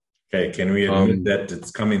Okay, can we admit that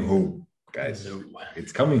it's coming home, guys? No.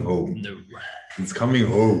 It's coming home. No. It's coming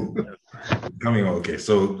home. No. It's coming home. Okay,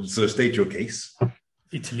 so state your case.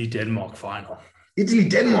 Italy Denmark final. Italy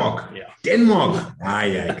Denmark. Yeah. Denmark.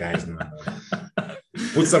 Yeah, guys. No.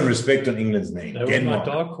 Put some respect on England's name. That was Denmark.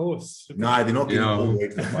 my dark horse. Nah, they're not getting all the way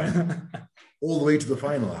to the final. All the way to the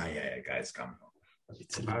final. Yeah, guys, come on.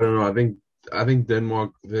 I don't know. I think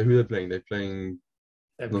Denmark. Who they're playing? They're playing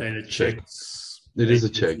the Czechs. It is a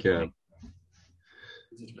Czech, yeah.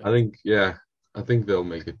 I think they'll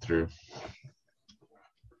make it through.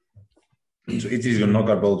 So Italy's gonna knock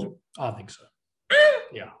out Belgium. I think so.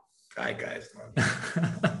 Yeah. Hi guys.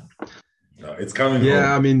 No, it's coming. Yeah,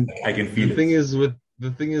 home. I mean, I can feel the thing is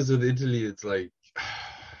with Italy, it's like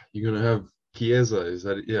you're gonna have Chiesa.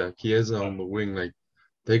 Chiesa on the wing. Like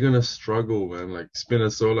they're gonna struggle, man. Like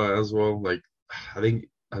Spinazzola as well. Like I think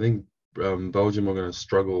Belgium are gonna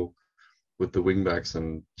struggle with the wing backs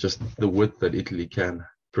and just the width that Italy can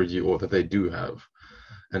produce, or that they do have.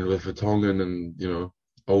 And with Vertonghen and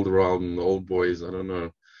Alderweireld and the old boys, I don't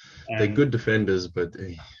know. They're good defenders, but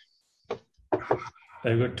they've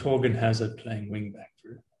got Torgan Hazard playing wing back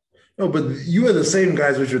through. No, but you are the same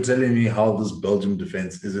guys which are telling me how this Belgium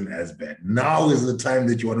defense isn't as bad. Now is the time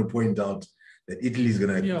that you want to point out that Italy is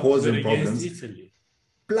going to cause them problems. Italy.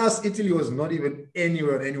 Plus, Italy was not even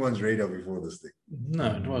anywhere on anyone's radar before this thing.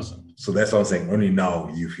 No, it wasn't. So that's what I'm saying. Only now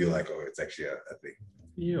you feel like, oh, it's actually a thing.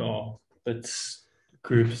 Yeah, but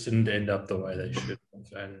groups didn't end up the way they should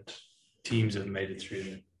have, and teams have made it through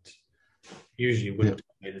that usually wouldn't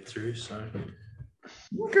have made it through. So,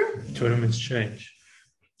 okay, tournaments change.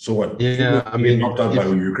 So what? Yeah, I mean, knocked out by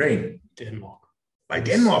Ukraine, Denmark. By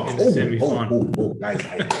Denmark. Oh, guys.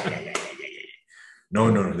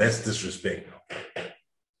 No, that's disrespect.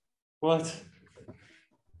 What?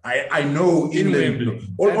 I know England.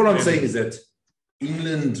 All I'm saying is that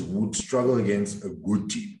England would struggle against a good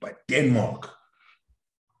team, but Denmark.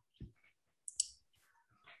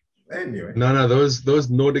 Anyway. No, those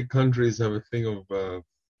Nordic countries have a thing of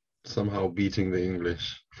somehow beating the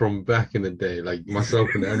English from back in the day. Like myself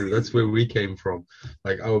and Andrew, that's where we came from.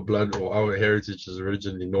 Like our blood or our heritage is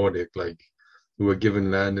originally Nordic. Like we were given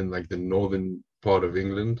land in like the northern part of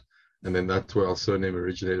England. And then that's where our surname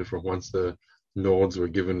originated from. Once the Nords were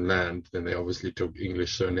given land, then they obviously took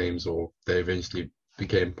English surnames, or they eventually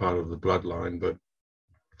became part of the bloodline. But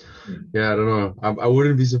yeah, I don't know. I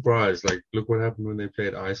wouldn't be surprised. Like, look what happened when they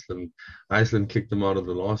played Iceland. Iceland kicked them out of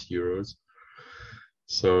the last Euros.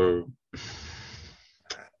 So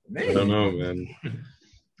I don't know, man.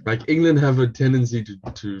 Like England have a tendency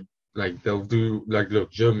to like they'll do like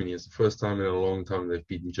look, Germany is the first time in a long time they've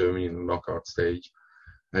beaten Germany in the knockout stage.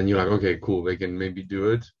 And you're like, okay, cool, they can maybe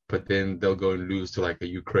do it, but then they'll go and lose to like a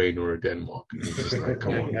Ukraine or a Denmark. And it's just like,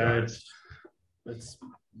 come on, guys. It's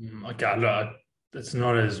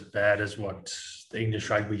not as bad as what the English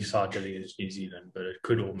rugby side did against New Zealand, but it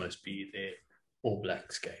could almost be their All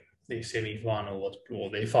Blacks game. Their semi-final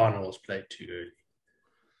their final was played too early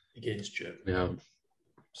against Germany. Yeah.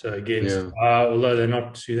 So although they're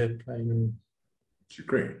not they're playing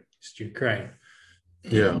Ukraine. It's Ukraine.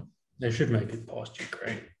 Yeah. They should make it past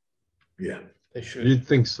Ukraine. Yeah, they should. You'd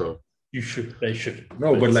think so. You should. They should.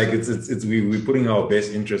 No, but like it's we're putting our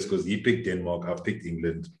best interest because he picked Denmark. I picked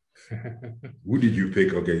England. Who did you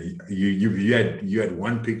pick? Okay, you had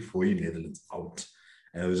one pick for you, Netherlands out,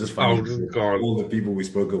 and it was just funny. All the people we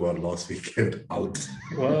spoke about last weekend out.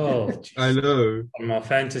 Well, I know. On my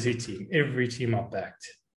fantasy team, every team I backed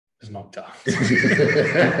was knocked out.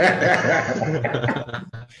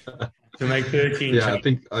 To make 13. Yeah, I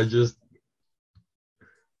think I just.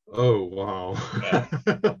 Oh wow.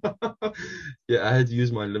 Yeah, I had to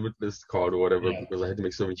use my limitless card or whatever because I had to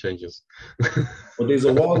make so many changes. But there's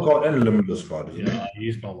a wild card and a limitless card. Yeah, I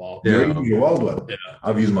used my wild. Yeah, you used your wild one. Yeah,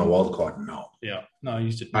 I've used my wild card now. Yeah, no, I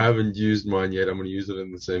used it. I haven't used mine yet. I'm going to use it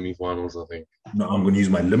in the semi-finals, I think. No, I'm going to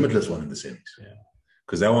use my limitless one in the semis. Yeah,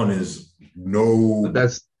 because that one is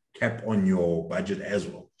that's cap on your budget as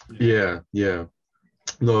well. Yeah.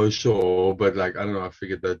 No, sure, but like I don't know. I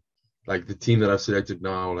figured that like the team that I've selected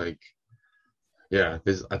now, like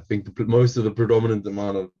there's I think most of the predominant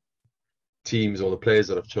amount of teams or the players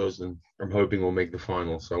that I've chosen, I'm hoping will make the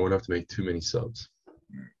final, so I won't have to make too many subs.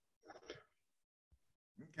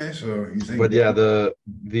 Okay, so you think? But yeah, the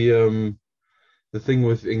thing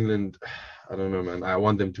with England, I don't know, man. I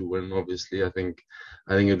want them to win. Obviously, I think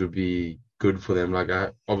it would be good for them. Like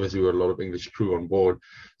obviously we got a lot of English crew on board,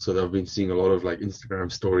 so they've been seeing a lot of like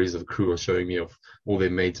Instagram stories of crew are showing me of all their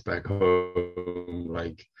mates back home.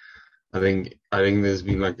 Like I think there's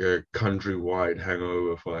been like a countrywide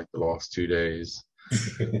hangover for like the last 2 days.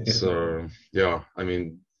 So yeah, I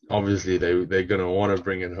mean obviously they're gonna want to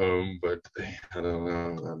bring it home, but I don't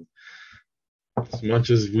know, man. As much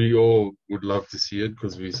as we all would love to see it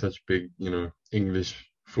because we're such big, English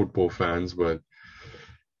football fans, but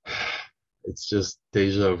it's just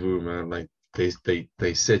deja vu, man. Like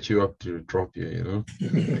they set you up to drop you.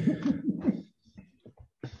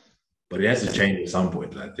 But it has to change at some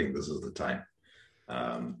point. I think this is the time.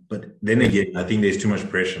 But then again, I think there's too much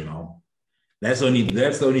pressure now. That's the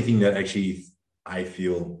only thing that actually I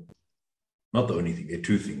feel. Not the only thing. There are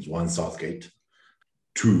two things. One, Southgate.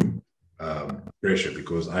 Two, pressure.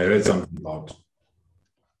 Because I heard something about.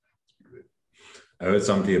 There's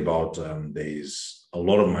a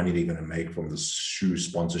lot of money they're going to make from the shoe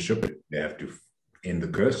sponsorship. They have to end the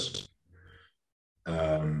curse.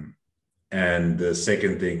 And the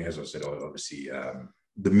second thing, as I said, obviously,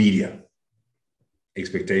 the media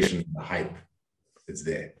expectation, the hype, it's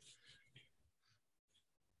there.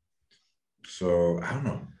 So I don't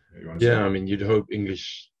know. Yeah, I mean, you'd hope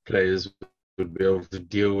English players would be able to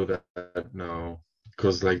deal with that now,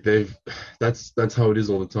 because like that's how it is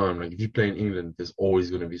all the time. Like if you play in England, there's always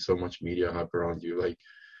going to be so much media hype around you. Like,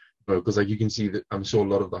 because like you can see that I'm sure a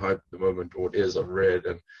lot of the hype at the moment, or it is, I've read,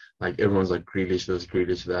 and like everyone's like Grealish this,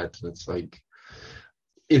 Grealish that, and it's like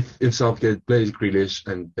if Southgate plays Grealish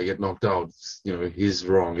and they get knocked out, he's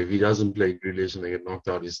wrong. If he doesn't play Grealish and they get knocked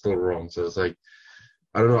out, he's still wrong. So it's like,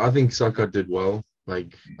 I don't know. I think Saka did well.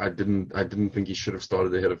 Like I didn't think he should have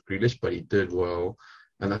started ahead of Grealish, but he did well.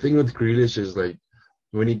 And the thing with Grealish is like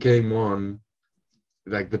when he came on,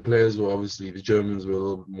 like the players were obviously, the Germans were a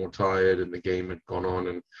little bit more tired and the game had gone on.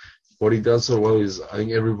 And what he does so well is I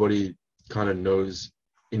think everybody kind of knows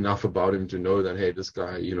enough about him to know that, hey, this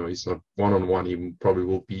guy, he's not one-on-one. He probably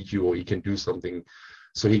will beat you or he can do something.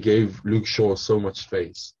 So he gave Luke Shaw so much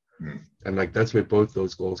space. And like that's where both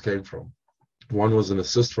those goals came from. One was an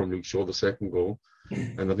assist from Luke Shaw, the second goal.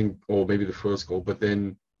 And I think, or maybe the first goal. But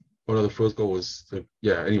then the first goal was,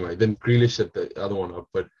 anyway, then Grealish set the other one up.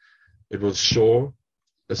 But it was Shaw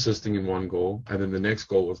assisting in one goal. And then the next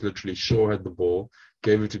goal was literally Shaw had the ball,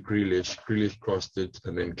 gave it to Grealish, Grealish crossed it,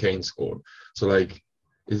 and then Kane scored. So like,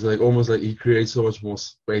 it's like almost like he creates so much more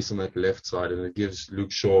space on that left side, and it gives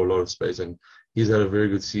Luke Shaw a lot of space. And he's had a very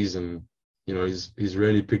good season. He's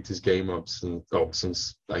really picked his game up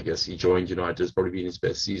since I guess he joined United. It's probably been his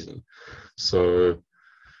best season. So,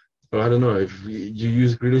 but I don't know if you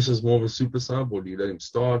use Grealish as more of a super sub, or do you let him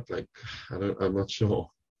start? Like, I'm not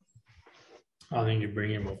sure. I think you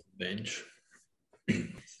bring him off the bench.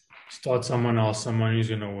 Start someone else, someone who's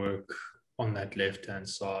going to work on that left-hand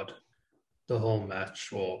side the whole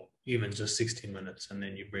match, or even just 60 minutes, and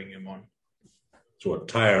then you bring him on. So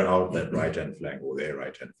tire out that right-hand flank or their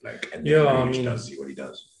right-hand flank, and then does see what he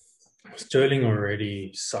does. Sterling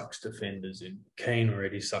already sucks defenders in. Kane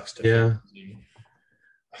already sucks defenders in.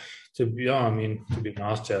 To be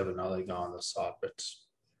nice to have another guy on the side, but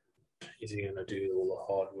is he going to do all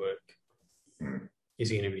the hard work? Is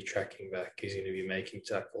he going to be tracking back? Is he going to be making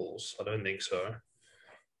tackles? I don't think so.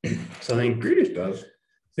 So I think Grealish does.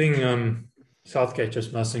 Southgate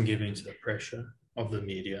just mustn't give in to the pressure of the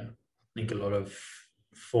media. I think a lot of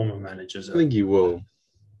former managers. I think he will.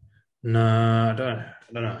 No, I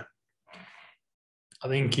don't know. I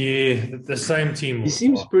think the same team. He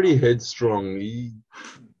seems pretty headstrong. He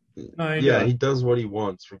does what he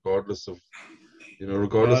wants, regardless of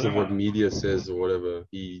what media says or whatever.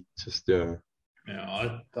 He just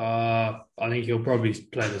I think he'll probably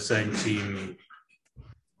play the same team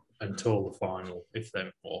until the final, I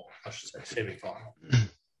should say semi-final.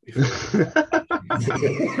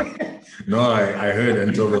 No, I heard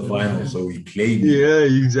until the final, so we played. Yeah,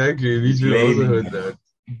 exactly. Me too. I also heard that.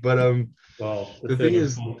 But the thing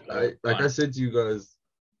is, I said to you guys,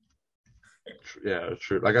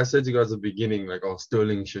 true. Like I said to you guys at the beginning, like,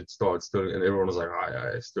 Sterling should start. Sterling, and everyone was like,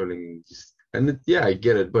 Sterling. I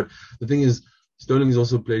get it. But the thing is, Sterling's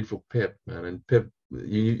also played for Pep, man, and Pep.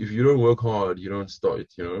 If you don't work hard, you don't start.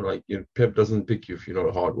 Pep doesn't pick you if you're not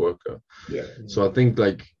a hard worker. Yeah. So I think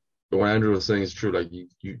like what Andrew was saying is true. Like you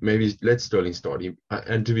maybe let Sterling start.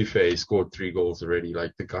 And to be fair, he scored 3 goals already.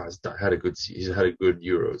 Like the guy's had a good season. He's had a good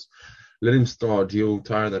Euros. Let him start. He'll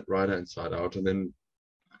tire that right hand side out, and then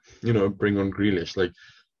bring on Grealish. Like,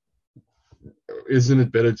 isn't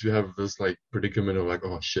it better to have this like predicament of like,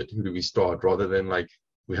 oh shit, who do we start, rather than like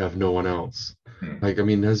we have no one else? Like, I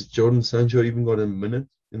mean, has Jordan Sancho even got a minute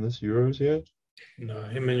in this Euros yet? No,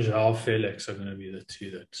 him and Joao Felix are going to be the two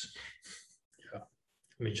that.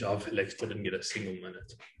 Joao Felix didn't get a single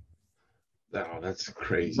minute. Oh, that's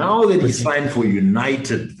crazy. Now that he signed for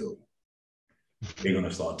United, though, they're going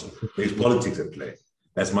to start to. There's politics at play.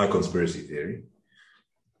 That's my conspiracy theory.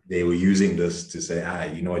 they were using this to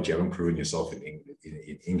say, you know what, you haven't proven yourself in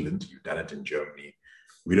England. You've done it in Germany.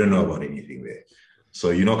 We don't know about anything there.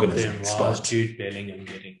 So you're not going Then to why is start. Jude Bellingham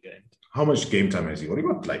getting games? How much game time has he got? He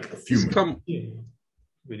got like a few He's minutes. come,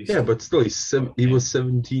 Really yeah, but still, he was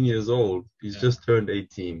 17 years old. He's Yeah. just turned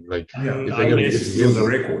 18. Like, Yeah, if they're gonna unless, give he was a him,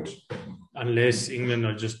 record. unless England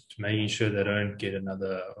are just making sure they don't get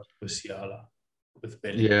another Musiala with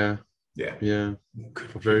Bellingham. yeah,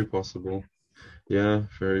 very possible. Yeah,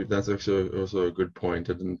 very. That's actually also a good point.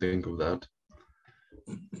 I didn't think of that.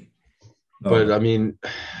 But I mean,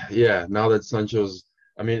 yeah, now that Sancho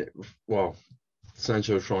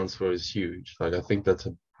transfer is huge. Like, I think that's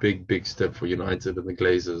a big step for United and the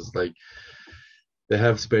Glazers. Like, they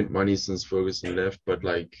have spent money since Ferguson left, but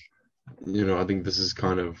like, I think this is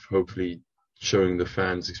kind of hopefully showing the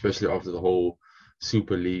fans, especially after the whole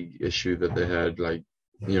Super League issue that they had, like,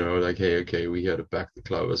 like, hey, okay, we had to back the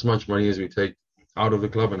club. As much money as we take out of the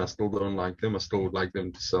club, and I still don't like them. I still would like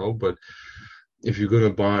them to sell, but if you're gonna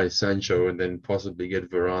buy Sancho and then possibly get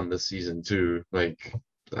Varane this season too, like,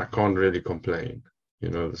 I can't really complain.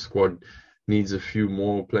 The squad needs a few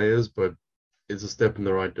more players, but it's a step in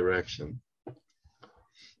the right direction.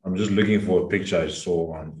 I'm just looking for a picture I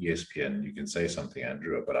saw on ESPN. You can say something,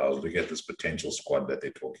 Andrew, but I was looking at this potential squad that they're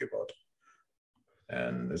talking about.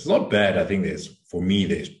 And it's not bad. I think there's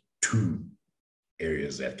 2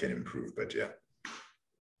 areas that can improve, but yeah.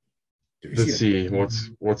 Let's see.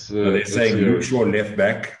 What's the? They're saying Luke Shaw left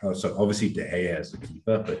back. So obviously De Gea as the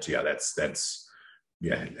keeper, but yeah, that's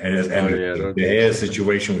yeah. And De Gea's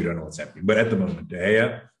situation, we don't know what's happening. But at the moment, De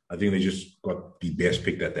Gea, I think they just got the best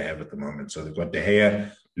pick that they have at the moment. So they've got De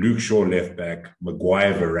Gea, Luke Shaw left back,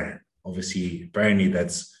 Maguire, Varane. Obviously, apparently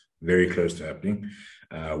that's very close to happening.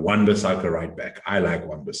 Wan-Bissaka right back. I like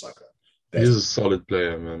Wan-Bissaka. He's a solid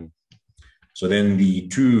player, man. So then the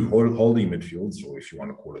 2 holding midfields, or if you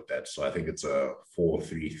want to call it that. So I think it's a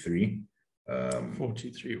 4-3-3.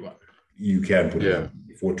 4-2-3-1. You can put it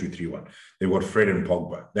 4-2-3-1. They've got Fred and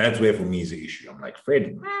Pogba. That's where for me is the issue. I'm like,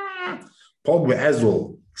 Fred, Pogba as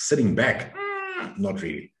well, sitting back. Not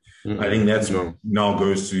really. I think that's now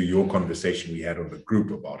goes to your conversation we had on the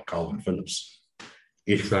group about Calvin Phillips.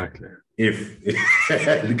 Exactly.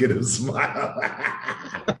 Look at him smile.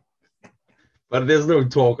 But there's no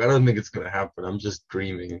talk. I don't think it's going to happen. I'm just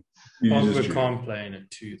dreaming. Pogba can't play in it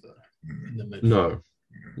too, though. In the midfield.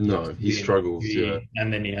 No, he struggles.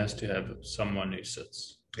 And then he has to have someone who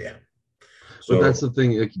sits. Yeah. So but that's the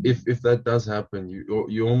thing. Like, if that does happen,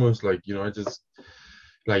 you almost like just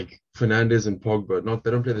like Fernandes and Pogba.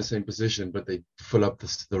 They don't play the same position, but they fill up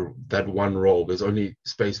that one role. There's only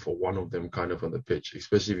space for one of them kind of on the pitch,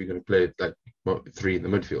 especially if you're going to play like 3 in the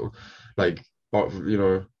midfield. Like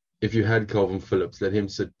if you had Calvin Phillips, let him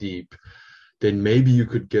sit deep, then maybe you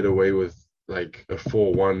could get away with like a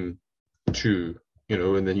 4-1-2,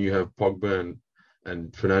 and then you have Pogba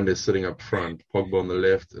and Fernandes sitting up front, Pogba on the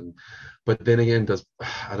left, but then again,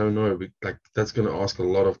 I don't know, like that's going to ask a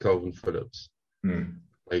lot of Calvin Phillips.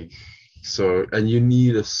 Like, so, and you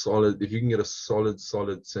need if you can get a solid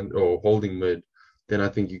center or holding mid, then I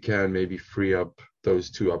think you can maybe free up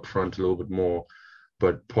those 2 up front a little bit more.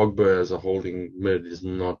 But Pogba as a holding mid is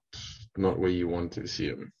not where you want to see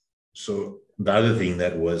him. So the other thing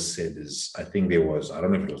that was said is, I think there was, I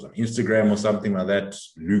don't know if it was on Instagram or something like that,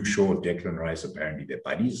 Luke Shaw, Declan Rice, apparently they're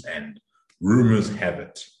buddies, and rumors have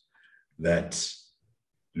it that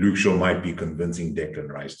Luke Shaw might be convincing Declan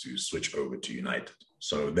Rice to switch over to United.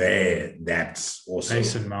 So that's also...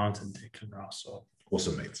 Mason Mount and Declan Rice are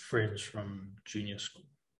also mates. Friends from junior school.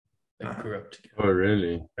 They grew up together. Oh,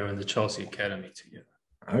 really? They were in the Chelsea Academy together.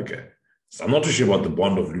 Okay. So I'm not too sure about the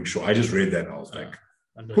bond of Luke Shaw. I just read that and I was like,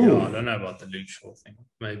 I don't know about the Luke Shaw thing.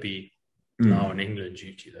 Maybe now in England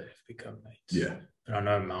duty they've become mates. Yeah. But I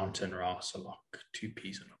know Mount and Rice are like 2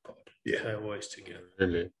 peas in a pod. Yeah. They're always together.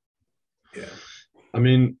 Really? Yeah. I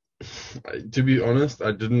mean, to be honest,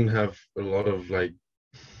 I didn't have a lot of like,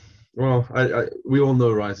 well, we all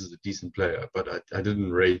know Rice is a decent player, but I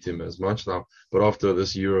didn't rate him as much now. But after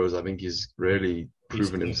this Euros, I think he's really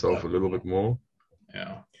proven himself a little bit more.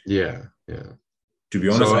 Yeah. To be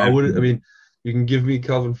honest, you can give me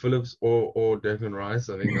Calvin Phillips or Declan Rice.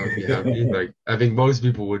 I think I'd be happy. Like, I think most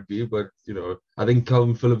people would be, but I think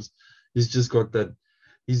Calvin Phillips, he's just got that.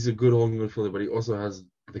 He's a good holding midfielder, but he also has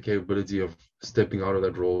the capability of stepping out of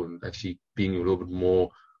that role and actually being a little bit more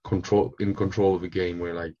in control of the game.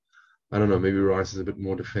 Where, like, I don't know, maybe Rice is a bit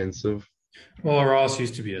more defensive. Well, Rice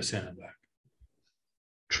used to be a centre back.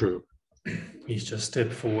 True. He's just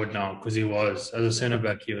stepped forward now because as a centre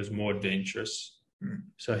back, he was more adventurous.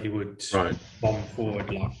 So he would bomb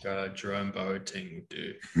forward like Jerome Boateng would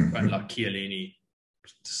do, and like Chiellini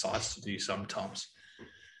decides to do sometimes.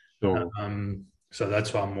 Sure. So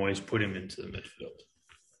that's why I'm always put him into the midfield.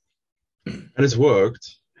 And it's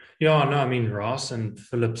worked. Yeah, no, I mean, Ross and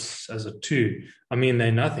Phillips as a two, I mean,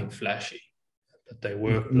 they're nothing flashy, but they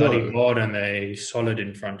work bloody hard and they're solid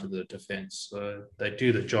in front of the defense. So they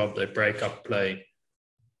do the job, they break up play.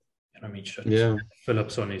 And I mean,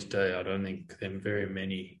 Phillips on his day, I don't think him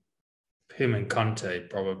and Conte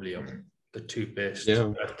probably are the two best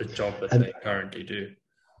at the job that they currently do.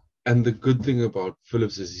 And the good thing about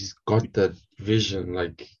Phillips is he's got that vision.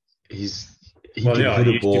 Like he used to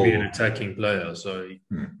be an attacking player, so he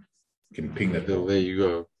can ping that ball. There you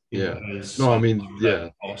go. Yeah. No, I mean, yeah.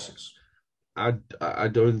 Passes. I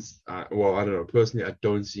don't know. Personally, I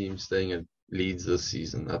don't see him staying at Leeds this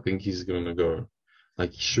season. I think he's going to go.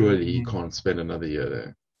 Like, surely he can't spend another year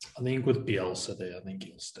there. I think with Bielsa there, I think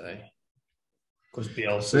he'll stay. Because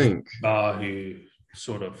Bielsa who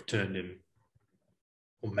sort of turned him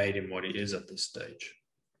or made him what he is at this stage.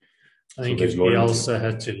 I think if Bielsa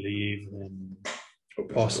had to leave, then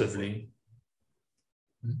possibly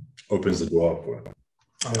opens the door for him.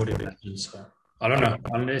 I would imagine so. I don't know.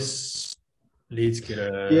 Unless Leeds get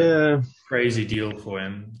a crazy deal for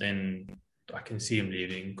him, then I can see him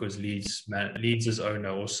leaving because Leeds' owner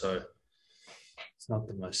also, it's not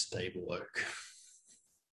the most stable work.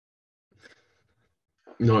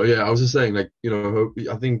 No, yeah, I was just saying, like,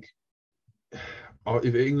 I think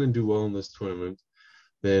if England do well in this tournament,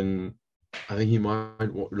 then I think he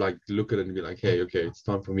might look at it and be like, hey, okay, it's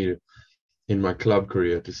time for me to, in my club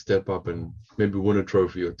career, to step up and maybe win a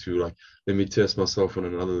trophy or two. Like, let me test myself on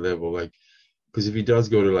another level. Like, because if he does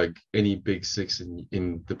go to like any big six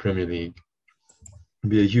in the Premier League,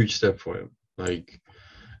 it'd be a huge step for him. Like,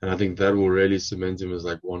 and I think that will really cement him as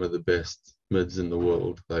like one of the best mids in the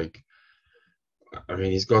world. Like, I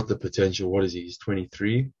mean, he's got the potential. What is he? He's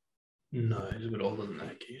 23. No, he's a bit older than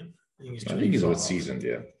that, Ian. I think he's out-seasoned,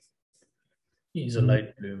 yeah. He's a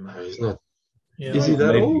late bloomer. No, he's not. Yeah, is he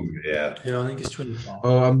that old? Yeah. I think he's 25.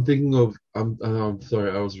 Oh, I'm thinking of. I'm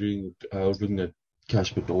sorry. I was looking at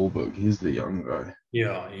Kasper Dolberg. He's the young guy.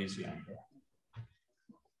 Yeah, he's younger.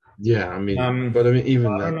 Yeah, I mean, but I mean,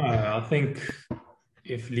 even I don't know. I think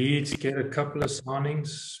if Leeds get a couple of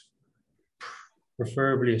signings,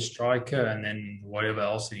 preferably a striker, and then whatever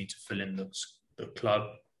else they need to fill in the club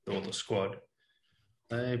or the squad.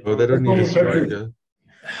 They don't need a striker.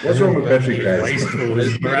 What's wrong with Patrick? I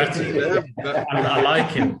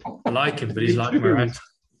like him, but he's like Morata.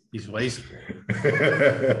 He's wasteful.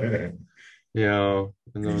 Yeah.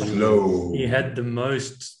 Slow. He had the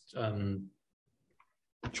most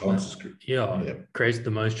chances. Created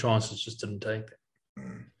the most chances, just didn't take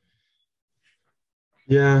them.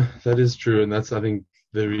 Yeah, that is true, and that's I think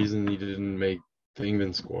the reason he didn't make the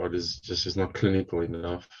England squad is just he's not clinical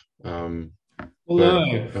enough. I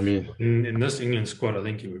mean, in this England squad, I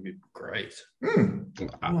think he would be great.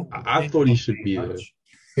 I thought he should be there.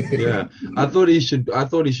 Yeah, I thought he should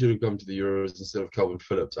have come to the Euros instead of Calvin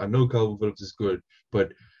Phillips. I know Calvin Phillips is good,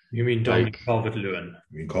 but you mean Dominic Calvert-Lewin?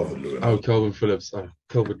 Calvert-Lewin. Oh, Calvin Phillips.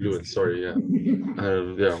 Calvert-Lewin. Sorry, yeah,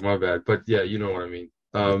 yeah, my bad. But yeah, you know what I mean.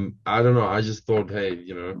 I don't know. I just thought, hey,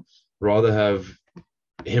 rather have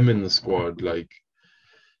him in the squad. Like,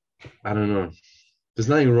 I don't know. There's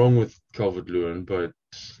nothing wrong with Calvert-Lewin, but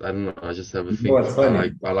I don't know. I just have a thing.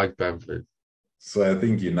 I like Bamford. So I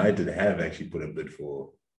think United have actually put a bid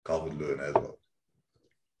for Calvert-Lewin as well.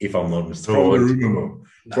 If I'm not mistaken.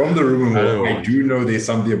 From the rumor, I do know there's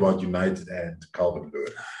something about United and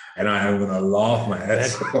Calvert-Lewin. And I am going to laugh my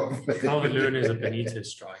ass off. Calvert-Lewin is a Benitez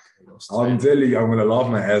striker. I'm telling you, I'm going to laugh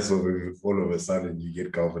my ass off if all of a sudden you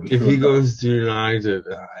get Calvert-Lewin. If he goes to United,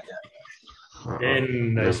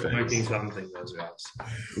 then they're smoking something, those guys.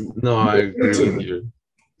 No, I agree with you.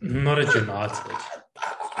 Not at United.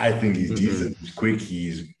 I think he's decent. He's quick.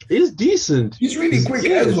 He's decent. He's really quick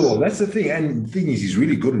as well. That's the thing. And the thing is, he's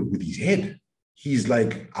really good with his head. He's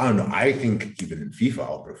like, I don't know. I think even in FIFA,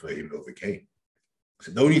 I'll prefer him over Kane.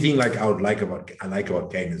 So the only thing I like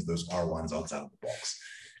about Kane is those R1s outside of the box.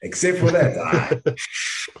 Except for that,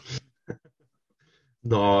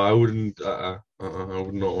 no, I wouldn't. I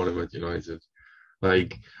would not want him at United.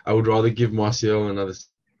 Like, I would rather give Martial another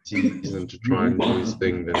season to try and do his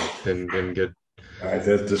thing than get. That's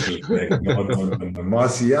disrespect. No.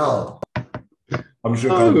 Martial. I'm sure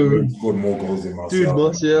Calvert scored more goals than Martial. Dude,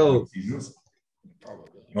 Martial.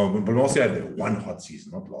 Probably. No, but Martial had one hot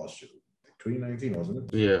season, not last year. 2019,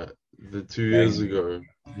 wasn't it? Yeah, the 2 years ago.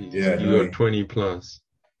 He got 20 plus.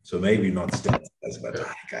 So maybe not stats, but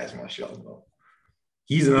guys, Martial, no.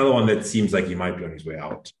 He's another one that seems like he might be on his way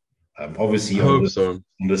out. Obviously, on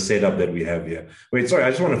the setup that we have here. Wait, sorry, I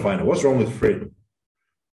just want to find out what's wrong with Fred.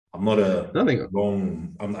 I'm not a Nothing.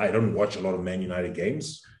 I don't watch a lot of Man United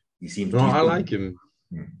games. He seems No, I decent. like him.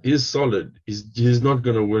 He's solid. He's not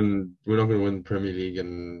gonna win. We're not gonna win Premier League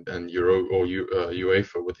and Euro or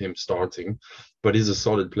UEFA with him starting, but he's a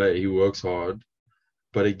solid player. He works hard,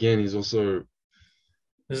 but again, he's also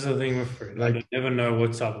This is the thing with Fred. Like- You never know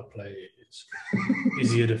what type of player he is.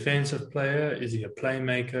 Is he a defensive player? Is he a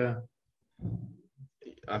playmaker?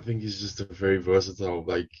 I think he's just a very versatile.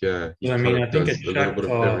 Like, yeah, he I kind mean, of I think does at a little bit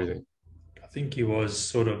of Shakhtar, everything. I think he was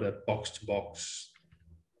sort of that box to box,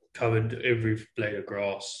 covered every blade of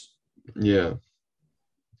grass. Yeah,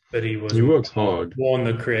 But he was he works hard. more on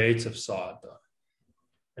the creative side, though.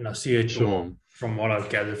 And I see it Sure. from what I've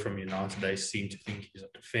gathered from United. They seem to think he's a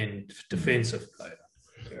defensive player.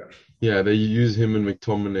 Yeah, they use him and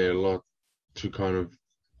McTominay a lot to kind of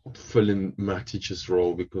fill in Matic's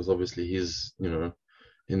role because obviously he's, in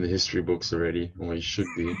the history books already, or he should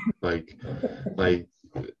be.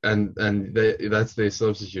 That's their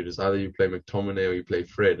substitute. It's either you play McTominay or you play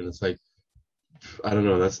Fred, and it's like, I don't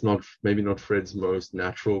know. That's maybe not Fred's most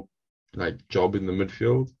natural job in the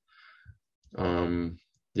midfield.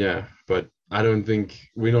 Yeah, but I don't think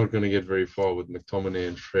we're not going to get very far with McTominay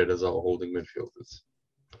and Fred as our holding midfielders.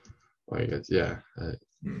 I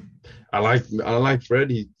like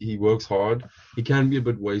Fred. He works hard. He can be a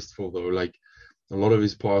bit wasteful though. Like a lot of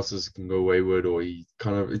his passes can go wayward, or he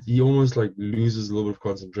almost loses a little bit of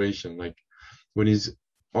concentration. Like when he's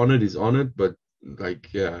on it, but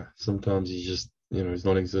sometimes he's just he's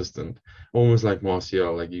non-existent. Almost like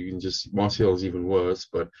Martial. Martial is even worse,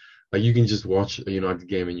 but you can just watch a United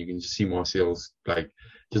game and you can just see Martial's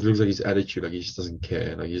just looks like his attitude, he just doesn't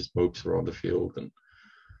care. He just mopes around the field and.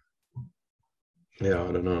 Yeah,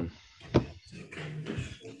 I don't know.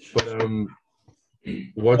 But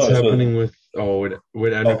what's happening with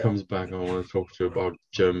when Andrew comes back, I want to talk to you about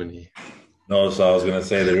Germany. No, so I was going to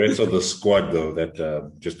say the rest of the squad, though,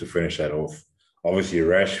 that just to finish that off, obviously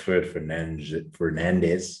Rashford,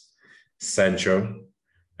 Fernandez, Sancho,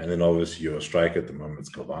 and then obviously your striker at the moment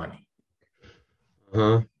is Cavani.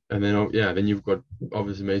 And then you've got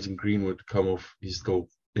obviously Mason Greenwood come off. He's still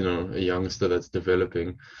a youngster that's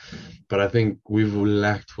developing. But I think we've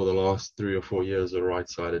lacked for the last 3 or 4 years a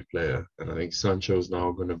right-sided player. And I think Sancho's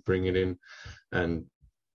now going to bring it in and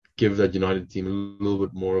give that United team a little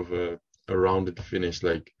bit more of a rounded finish.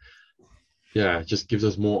 It just gives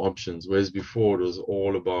us more options. Whereas before it was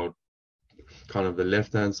all about kind of the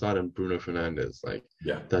left-hand side and Bruno Fernandes.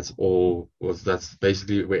 That's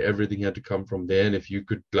basically where everything had to come from there. And if you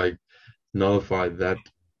could nullify that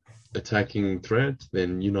attacking threat,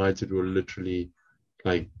 then United were literally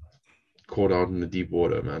caught out in the deep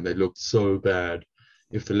water, man. They looked so bad.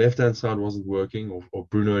 If the left-hand side wasn't working or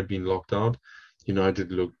Bruno had been locked out,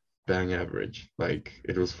 United looked bang average.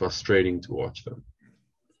 It was frustrating to watch them.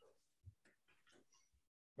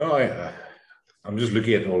 No, I'm just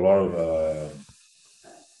looking at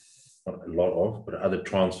but other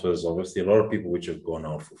transfers, obviously a lot of people which have gone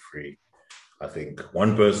out for free. I think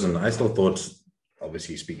one person, I still thought,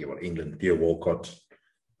 obviously speaking about England, Theo Walcott,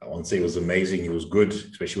 I won't say it was amazing. He was good,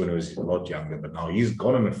 especially when he was a lot younger, but now he's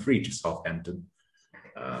gone on a free to Southampton.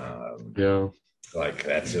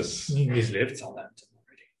 That's just... He's left Southampton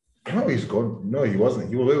already. No, he's gone. No, he wasn't.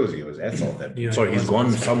 He was at Southampton. Yeah, Sorry, he's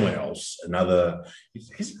gone somewhere else.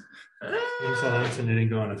 He's in Southampton didn't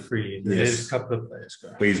go on a free. There's a couple of players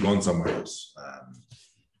go. But he's gone somewhere else.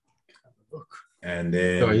 And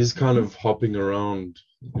then... he's kind of hopping around.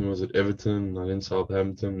 Was it Everton and then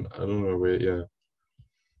Southampton? I don't know where. Yeah.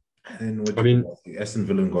 And then Aston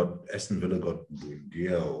Villa got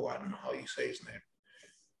Buendia, or I don't know how you say his name.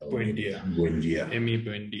 Buendia. Emi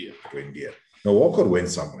Buendia. No, Walcott went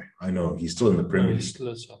somewhere. I know he's still in the Premier League. He's still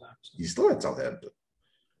at Southampton. He's still at Southampton.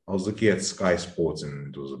 I was looking at Sky Sports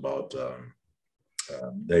and it was about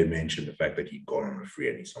they mentioned the fact that he'd gone on a free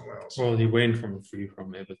and he's somewhere else. Well, he went from a free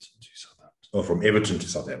from Everton to Southampton. Oh, from Everton to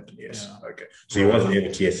Southampton, yes. Yeah. Okay. So he was at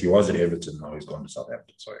Everton. Yes, he was at Everton. Now he's gone to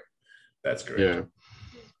Southampton. Sorry. That's correct. Yeah.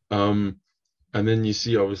 And then you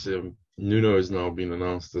see, obviously, Nuno has now been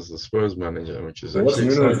announced as the Spurs manager, which is what's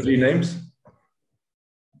Nuno's 3 names?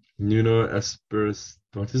 Nuno Espirito.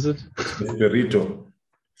 What is it? Espirito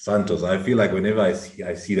Santos. I feel like whenever I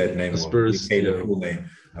see that name, the full name,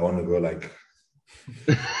 I want to go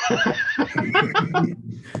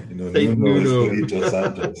Nuno Espirito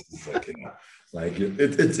Santos.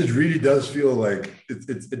 It's it really does feel like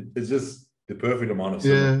it's just the perfect amount of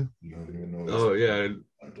yeah.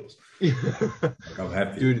 I'm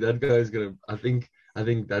happy, dude. That guy is gonna. I think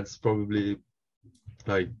that's probably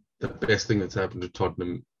the best thing that's happened to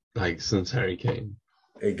Tottenham since Harry Kane.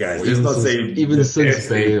 Hey guys, he's not saying even since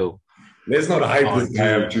Bale. Let's not hype Oh, this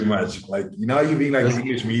guy up dude. too much. Like, you know, you being like the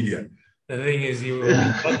English media. The thing is,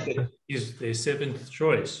 he's their seventh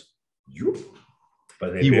choice. You,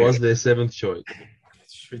 but He was their seventh choice,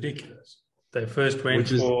 It's ridiculous. They first went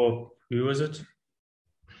Which is- for, who was it?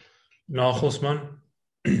 Nagelsmann.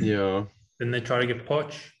 yeah. Then they tried to get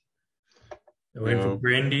Poch. They went for Yeah.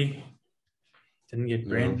 Brandy. Didn't get Yeah.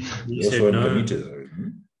 Brandy. He You also said had no.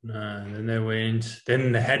 Benitez. No. And then they went.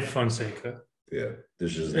 Then they had Fonseca. Yeah,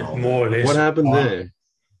 this is It now. more or less. What happened there?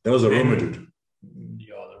 That was a Then- Roma dude.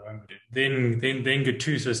 Yeah, the Roma dude. Then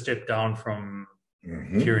Gattuso stepped down from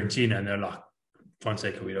Mhm. Fiorentina, and they're like,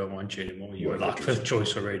 Fonseca, we don't want you anymore. You were like fifth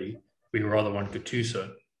choice already. We rather want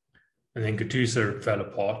Gattuso. And then Gattuso fell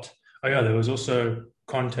apart. Oh yeah, there was also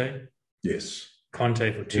Conte. Yes.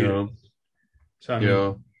 Conte for two. Yeah. So I mean,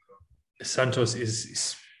 Yeah. Santos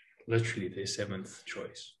is literally their seventh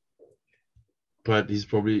choice. But he's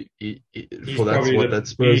probably He's for that's probably what the, that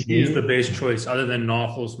Spurs he is need. the best choice, other than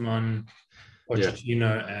Nagelsmann,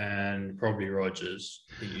 Pochettino, and probably Rodgers.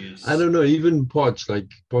 I don't know. Even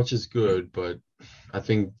Poch is good, but I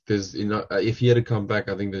think there's if he had to come back,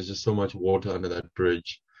 I think there's just so much water under that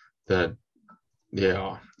bridge that,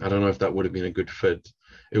 yeah, I don't know if that would have been a good fit.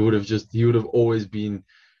 He would have always been,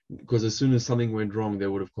 because as soon as something went wrong, they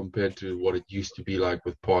would have compared to what it used to be like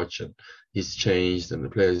with Poch, and he's changed and the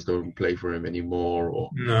players don't play for him anymore.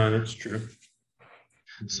 No, that's true.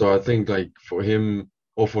 So I think like for him,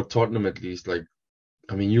 or for Tottenham at least, like,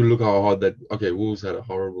 I mean, you look how hard Wolves had a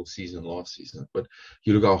horrible season last season, but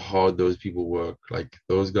you look how hard those people work. Like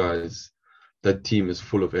those guys, that team is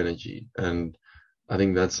full of energy. And I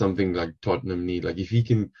think that's something like Tottenham need. Like if he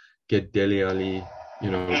can get Dele Alli,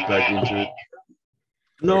 back into it.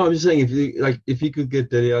 No, I'm just saying if he could get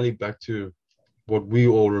Dele Alli back to what we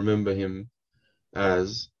all remember him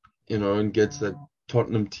as, and gets that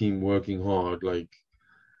Tottenham team working hard, like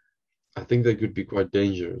I think they could be quite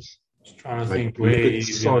dangerous. Just trying to Like, think look where at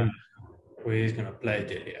he's Son. gonna play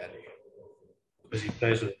Dele Alli, because he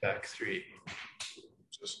plays with back three.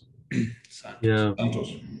 Santos. Yeah.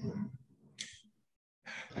 Santos.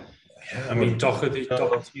 I mean, Doherty's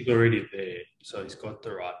already there, so he's got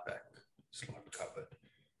the right back slot covered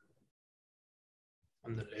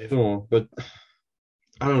on the left. No, but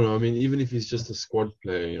I don't know. I mean, even if he's just a squad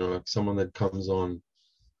player, like someone that comes on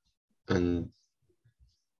and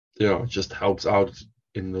just helps out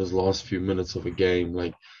in those last few minutes of a game.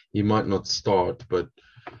 Like he might not start, but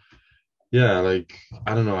yeah, like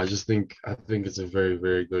I don't know. I think it's a very,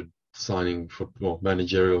 very good signing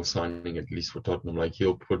managerial signing, at least for Tottenham. Like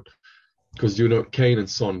he'll put, because Kane and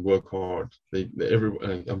Son work hard.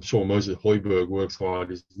 I'm sure Moses Højbjerg works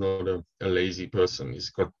hard. He's not a lazy person.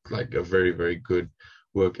 He's got like a very, very good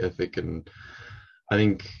work ethic, and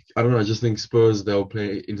I just think Spurs, they'll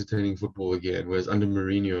play entertaining football again. Whereas under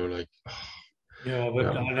Mourinho, like, what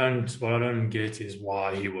I don't get is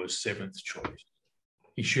why he was seventh choice.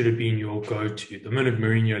 He should have been your go-to. The minute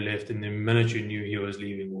Mourinho left, and the minute you knew he was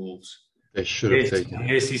leaving Wolves, they should have taken him.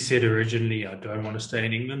 Yes, he said originally, I don't want to stay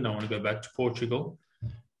in England. I want to go back to Portugal.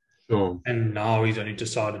 Sure. And now he's only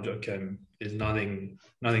decided, okay, there's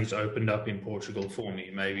nothing's opened up in Portugal for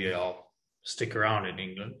me. Maybe I'll stick around in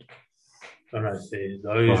England. I don't know if there's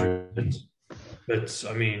those, but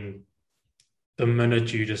I mean, the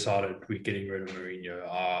minute you decided we're getting rid of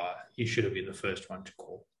Mourinho, he should have been the first one to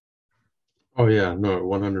call. Oh yeah, no,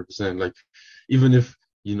 100%. Like, even if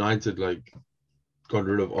United got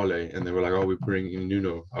rid of Ole and they were like, oh, we're bringing in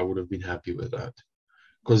Nuno, I would have been happy with that,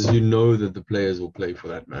 because that the players will play for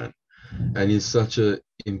that man, and he's such a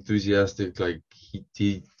enthusiastic. Like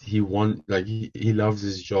he loves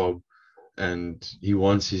his job, and he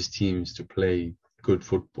wants his teams to play good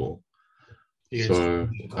football. So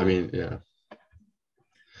I mean, yeah.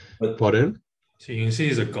 But pardon? So you can see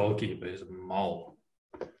he's a goalkeeper. He's a mole.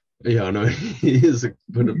 Yeah, I know. He is a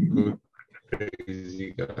bit of a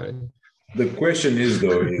crazy guy. The question is,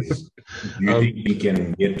 though, do you think he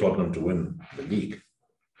can get Tottenham to win the league?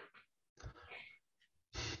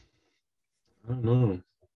 I don't know.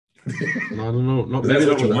 I don't know. Not That's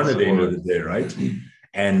maybe what you not wanted at the end of the day, right?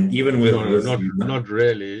 And even with not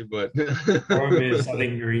really, but The problem is, I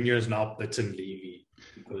think Mourinho is now bitten Levy,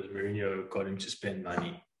 because Mourinho got him to spend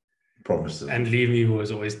money. promises. And Levy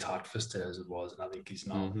was always tight-fisted as it was, and I think he's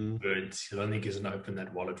now Mhm. burnt. I don't think he's going to open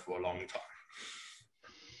that wallet for a long time.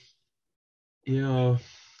 yeah.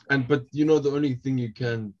 But the only thing you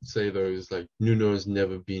can say though is like Nuno has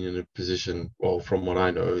never been in a position, well, from what I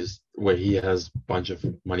know, is where he has a bunch of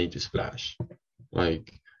money to splash.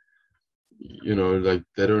 Like, like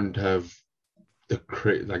they don't have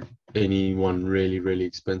like anyone really, really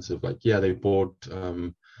expensive. Like, yeah, they bought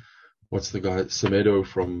what's the guy, Semedo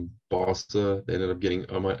from Barca. They ended up getting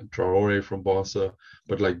Traore from Barca,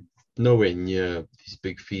 but like nowhere near these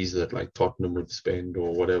big fees that like Tottenham would spend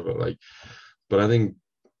or whatever. Like, but I think,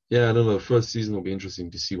 yeah, I don't know. The first season will be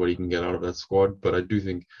interesting to see what he can get out of that squad. But I do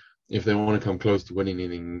think if they want to come close to winning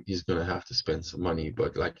anything, he's going to have to spend some money.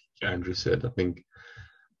 But like Andrew said, I think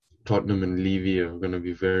Tottenham and Levy are going to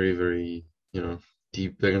be very, very,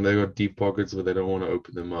 deep. They got deep pockets, but they don't want to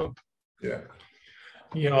open them up. Yeah.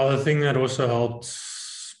 Yeah, the thing that also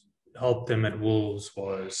helped them at Wolves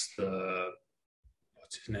was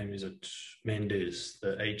what's his name? Is it Mendes,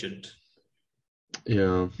 the agent?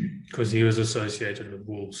 Yeah, Because he was associated with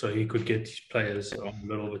Wolves, so he could get these players a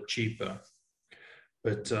little bit cheaper.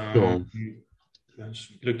 But sure.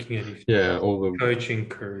 looking at his All the coaching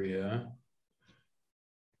career,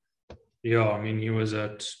 yeah, I mean, he was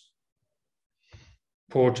at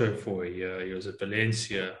Porto for a year. He was at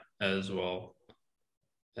Valencia as well,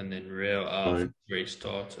 and then Real after he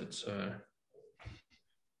started. So,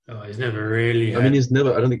 he's never really. I mean, he's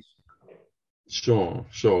never. I don't think. Sure,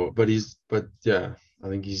 but yeah, I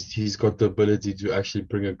think he's got the ability to actually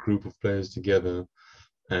bring a group of players together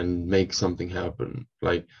and make something happen.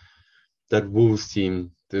 Like that Wolves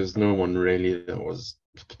team, there's no one really that was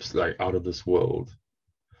like out of this world.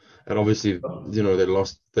 And obviously, they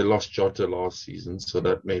lost Jota last season, so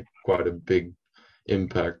that made quite a big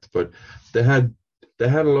impact. But they had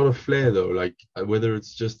a lot of flair though, like whether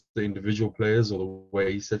it's just the individual players or the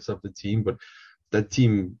way he sets up the team. But that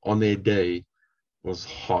team on their day was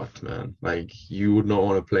hot, man. Like you would not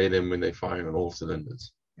want to play them when they're firing on all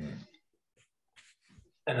cylinders.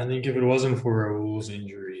 And I think if it wasn't for a Wolves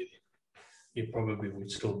injury, he probably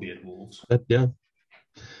would still be at Wolves.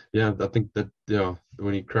 Yeah, I think that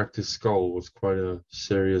when he cracked his skull was quite a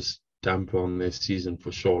serious damper on their season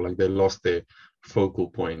for sure. Like they lost their focal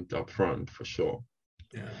point up front for sure.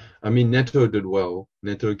 Yeah. I mean, Neto did well.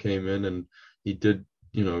 Neto came in and he did,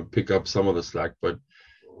 pick up some of the slack, but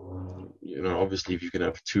obviously if you can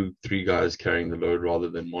have 2-3 guys carrying the load rather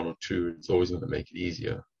than one or two, it's always going to make it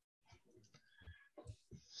easier.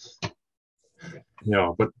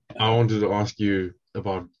 Yeah, but I wanted to ask you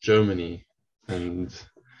about Germany, and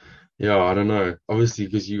I don't know. Obviously,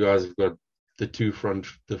 because you guys have got the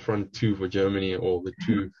front two for Germany, or the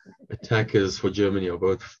two attackers for Germany are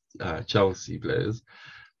both Chelsea players.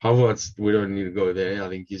 Havertz, we don't need to go there. I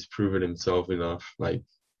think he's proven himself enough. Like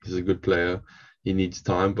he's a good player. He needs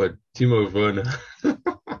time, but Timo Werner.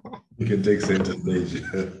 You can take center stage.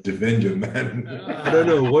 Defend your man. I don't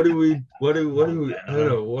know. What do we? I don't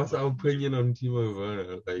know. What's our opinion on Timo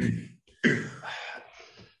Werner? Like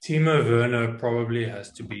Timo Werner probably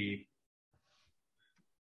has to be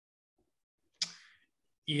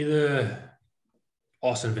either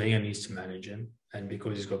Arsene Wenger needs to manage him, and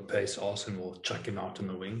because he's got pace, Arsene will chuck him out on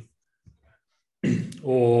the wing,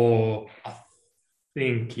 or I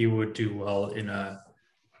think he would do well in a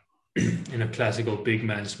classical big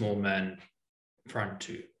man, small man front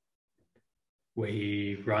two, where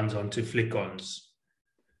he runs onto flick-ons.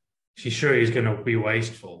 He's sure he's going to be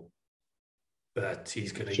wasteful, but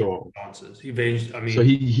he's going to get chances. Eventually, I mean, so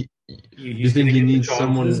you think he needs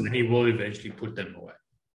someone, and he will eventually put them away.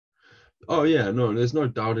 Oh yeah, no, there's no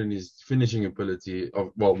doubt in his finishing ability.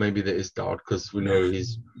 Well, maybe there is doubt because we know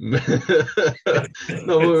he's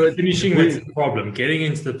finishing is the problem. Getting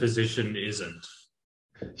into the position isn't.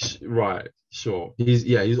 Right, sure.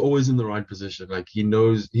 He's always in the right position. Like he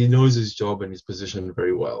knows his job and his position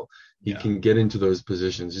very well. He can get into those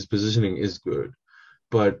positions. His positioning is good,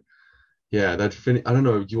 but I don't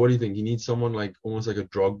know. What do you think? He needs someone like almost like a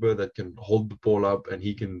Drogba that can hold the ball up and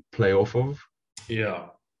he can play off of. Yeah.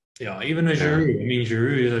 Even a Giroud. I mean,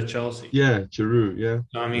 Giroud is at Chelsea. Yeah, Giroud. Yeah.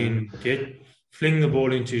 I mean, fling the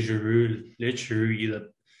ball into Giroud. Let Giroud either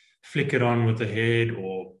flick it on with the head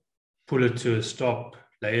or pull it to a stop,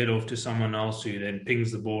 lay it off to someone else who then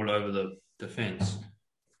pings the ball over the defense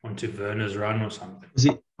onto Werner's run or something.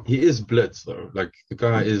 He is blitz though. Like the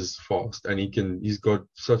guy is fast and he's got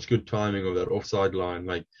such good timing of that offside line.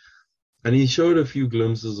 Like, and he showed a few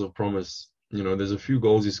glimpses of promise. There's a few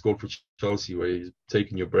goals he scored for Chelsea where he's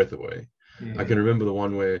taking your breath away. I can remember the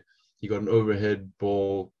one where he got an overhead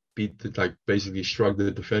ball, basically shrugged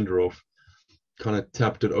the defender off, kind of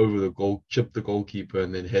tapped it over the goal, chipped the goalkeeper,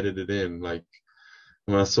 and then headed it in. Like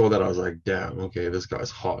when I saw that, I was like, "Damn, okay, this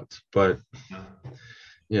guy's hot." But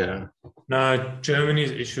yeah, no,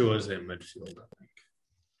 Germany's issue was their midfield. I think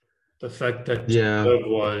the fact that Berg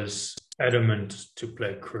was adamant to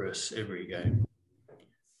play Chris every game.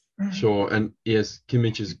 Sure, and yes,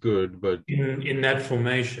 Kimmich is good, but in that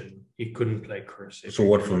formation, He couldn't play Chris. So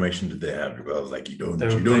what formation did they have? Because like you don't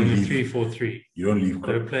leave 3-4-3. You don't leave.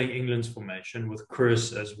 They were playing England's formation with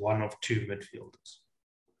Chris as one of two midfielders.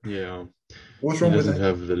 Yeah. What's wrong with that?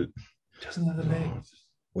 Doesn't have the legs.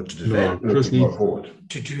 What to defend? No, Chris needs forward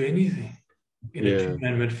to do anything in a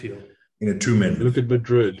two-man midfield. In a two-man. Look at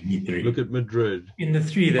Madrid. Look at Madrid. In the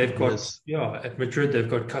three, they've got at Madrid they've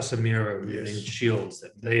got Casemiro and Shields.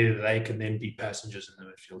 They can then be passengers in the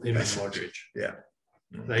midfield. Him and Modric. Yeah.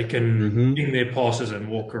 They can bring their passes and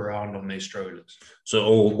walk around on their strollers. So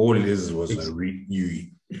all it is was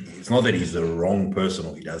it's not that he's the wrong person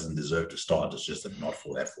or he doesn't deserve to start. It's just that not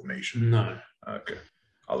for that formation. No. Okay.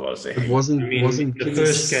 I was about to say it wasn't the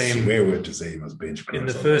first game. Swear word to say he was bench. In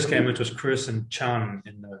the first game, it was Chris and Chan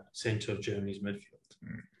in the center of Germany's midfield.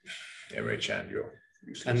 Yeah, Ray Chan,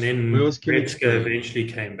 and then Goretzka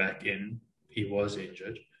eventually came back in. He was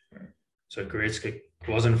injured, so Goretzka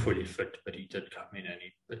wasn't fully fit, but he did come in and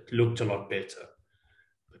it looked a lot better.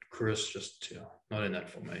 But Chris just not in that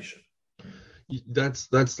formation.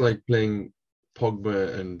 That's like playing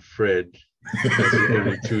Pogba and Fred. That's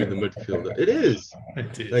only two in the midfield. It is.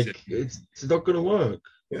 It's not going to work.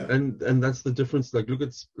 Yeah. And that's the difference. Like, look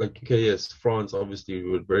at France obviously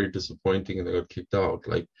were very disappointing and they got kicked out.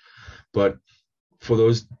 Like, but for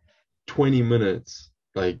those 20 minutes,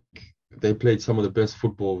 like they played some of the best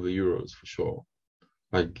football of the Euros for sure.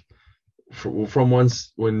 Like from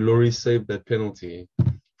once when Lloris saved that penalty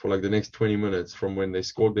for like the next 20 minutes from when they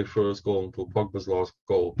scored their first goal until Pogba's last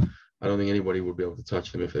goal. I don't think anybody would be able to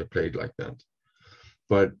touch them if they played like that.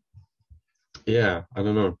 But yeah, I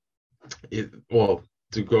don't know.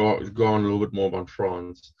 To go on a little bit more about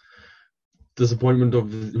France, disappointment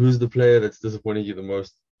of who's the player that's disappointed you the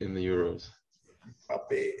most in the Euros?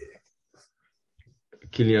 Mbappe.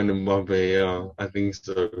 Kylian Mbappe, yeah, I think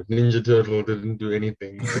so. Ninja Turtle didn't do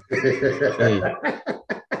anything. Hey,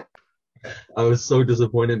 I was so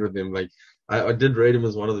disappointed with him. Like, I did rate him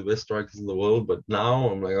as one of the best strikers in the world, but now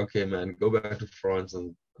I'm like, okay, man, go back to France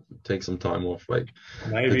and take some time off. Like,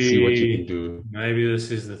 let's see what you can do. Maybe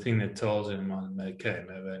this is the thing that tells him, okay,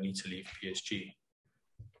 maybe I need to leave PSG.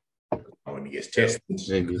 I want to get tested.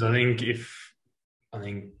 Because I think,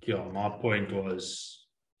 my point was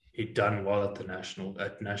he'd done well at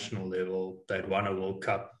national level. They'd won a World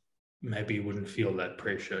Cup. Maybe he wouldn't feel that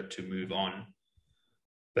pressure to move on.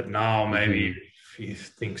 But now maybe he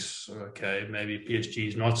thinks, okay, maybe PSG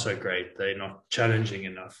is not so great. They're not challenging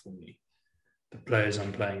enough for me. The players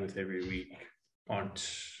I'm playing with every week aren't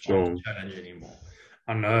challenge anymore.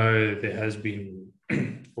 I know there has been,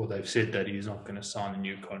 or they've said that he's not going to sign a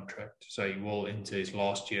new contract. So he will enter his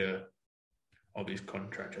last year of his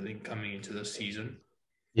contract, I think, coming into the season.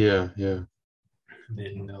 Yeah. And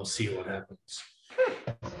then they'll see what happens.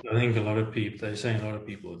 I think they're saying a lot of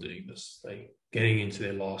people are doing this. They're getting into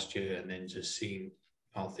their last year and then just seeing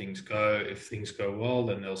how things go. If things go well,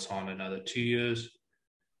 then they'll sign another 2 years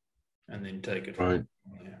and then take it right.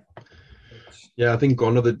 from there. Yeah, I think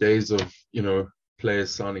gone are the days of,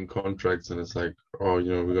 players signing contracts and it's like, we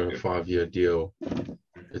got a 5-year deal.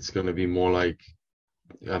 It's going to be more like,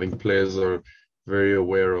 I think players are very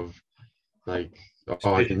aware of like,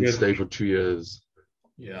 I can stay for 2 years.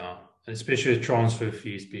 Yeah. Especially with transfer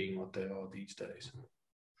fees being what they are these days.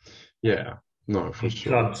 Yeah, no, for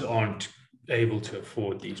sure. Clubs aren't able to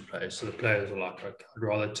afford these players. So the players are like, okay, I'd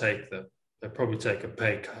rather they'll probably take a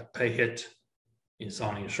pay hit in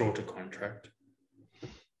signing a shorter contract.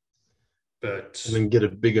 But and then get a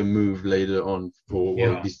bigger move later on for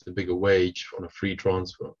at least a bigger wage on a free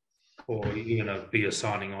transfer. Or even a bigger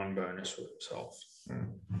signing on bonus for himself.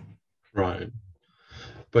 Right.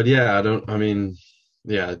 But yeah, I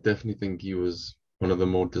definitely think he was one of the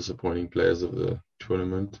more disappointing players of the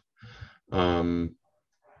tournament. Man,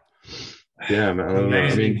 I don't know.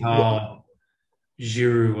 Amazing how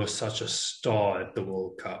Giroud was such a star at the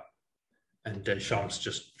World Cup, and Deschamps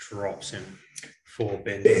just drops him for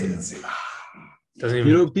Benzema.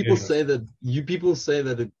 People say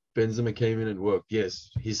that Benzema came in and worked. Yes,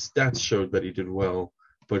 his stats showed that he did well,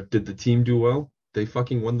 but did the team do well? They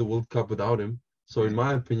fucking won the World Cup without him. So in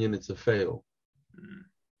my opinion, it's a fail.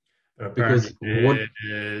 But because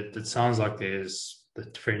it sounds like there's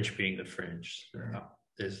the French being the French.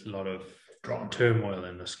 There's a lot of turmoil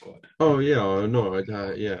in the squad. Oh yeah, no,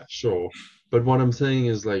 yeah, sure. But what I'm saying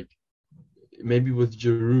is like maybe with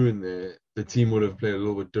Giroud in there, the team would have played a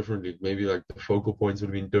little bit differently. Maybe like the focal points would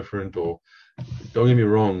have been different. Or don't get me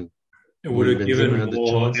wrong, it would have given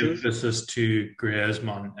more emphasis to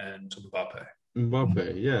Griezmann and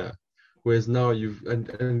Mbappe, yeah. Whereas now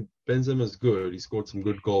and Benzema's good. He scored some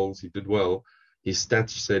good goals. He did well. His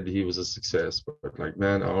stats said he was a success. But like,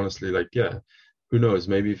 man, I honestly who knows?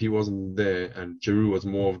 Maybe if he wasn't there and Giroud was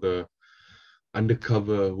more of the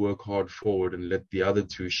undercover, work hard forward and let the other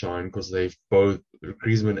two shine, because they've both,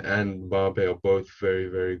 Griezmann and Mbappe are both very,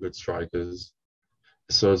 very good strikers.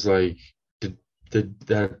 So it's like, did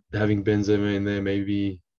that having Benzema in there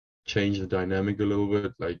maybe change the dynamic a little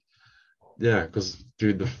bit? Like, yeah, because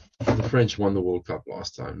dude, the French won the World Cup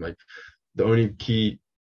last time. Like, the only key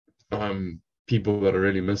people that are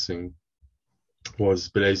really missing was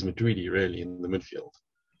Blaise Matuidi, really, in the midfield.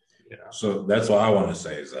 Yeah. So that's what I want to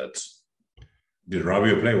say is that, did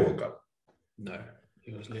Rabiot play World Cup? No.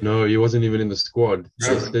 No, he wasn't even in the squad.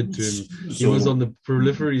 So- I said to him, he so- was on the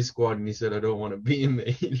proliferary squad, and he said, "I don't want to be in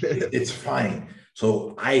there." It's fine.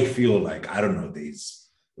 So I feel like, I don't know,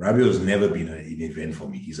 Rabiot's never been an event for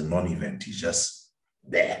me. He's a non-event. He's just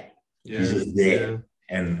there. He's just there. Yeah.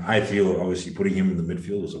 And I feel obviously putting him in the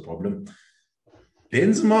midfield was a problem.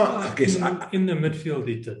 Benzema, okay, so in the midfield,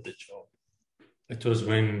 he did the job. It was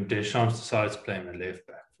when Deschamps decided to play him at left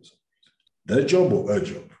back for some reason. the job or a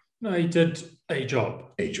job? No, he did a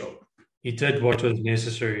job. A job. He did what was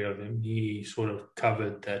necessary of him. He sort of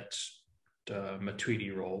covered that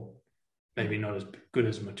Matuidi role. Maybe not as good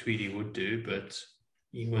as Matuidi would do, but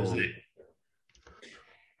he was there.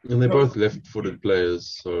 And they're both left-footed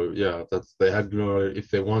players, so yeah, they had no. If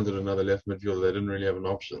they wanted another left midfielder, they didn't really have an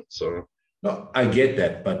option. So No, I get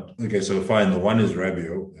that, but okay, so fine. The one is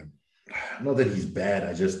Rabiot. Not that he's bad.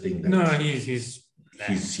 I just think that No, he's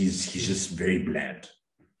just very bland.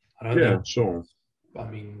 I don't yeah, think. sure. I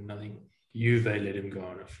mean, I think Juve let him go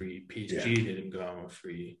on a free. PSG let him go on a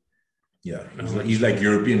free. Yeah, he's like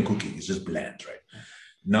European cooking. He's just bland, right?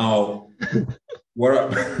 Now, what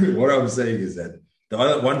I'm saying is that the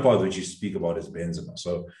other one part which you speak about is Benzema.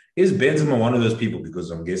 So is Benzema one of those people,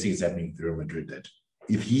 because I'm guessing it's happening through Madrid, that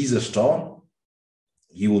if he's a star,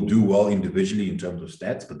 he will do well individually in terms of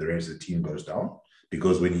stats, but the rest of the team goes down?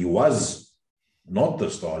 Because when he was not the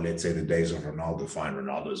star, let's say the days of Ronaldo, fine,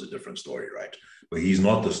 Ronaldo is a different story, right? But he's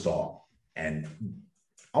not the star. And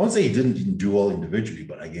I won't say he didn't do well individually,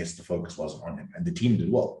 but I guess the focus wasn't on him. And the team did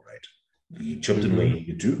well, right? He chipped in where he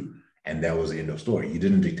needed to, and that was the end of story. He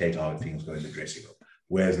didn't dictate how things go in the dressing room.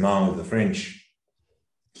 Whereas now with the French,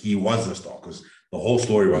 he was the star, because the whole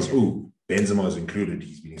story was, Benzema is included.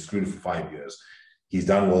 He's been excluded for 5 years. He's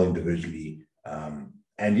done well individually.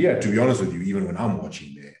 And yeah, to be honest with you, even when I'm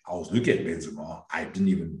watching there, I was looking at Benzema. I didn't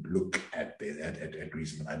even look at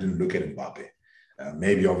Griezmann. I didn't look at Mbappe.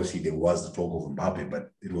 Maybe obviously there was the talk of Mbappe,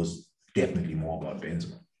 but it was definitely more about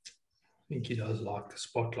Benzema. I think he does like the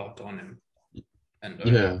spotlight on him. And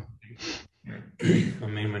Yeah, I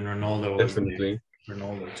mean, when Ronaldo was definitely. there,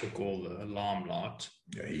 Ronaldo took all the limelight.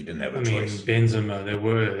 Yeah, he didn't have a I mean, choice. Benzema, there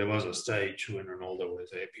was a stage when Ronaldo was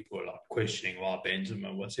there. People were like questioning why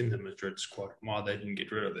Benzema was in the Madrid squad, why they didn't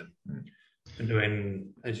get rid of him. And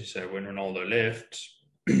when, as you say, when Ronaldo left,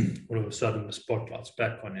 all of a sudden the spotlight's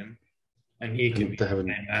back on him, and he can be the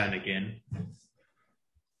main man again.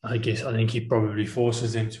 I think he probably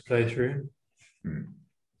forces them to play through him.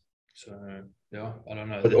 So yeah, I don't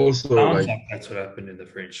know. But also, sounds like, like that's what happened in the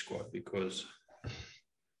French squad, because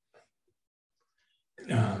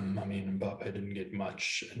I mean, Mbappe didn't get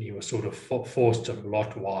much, and he was sort of forced a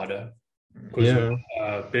lot wider. Because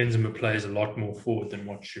Benzema plays a lot more forward than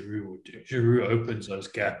what Giroud would do. Giroud opens those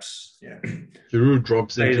gaps. Yeah, Giroud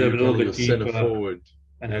drops Plays into a little your bit center deeper. forward.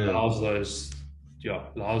 And allows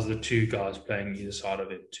the two guys playing either side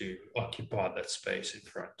of it to occupy that space in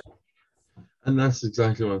front. And that's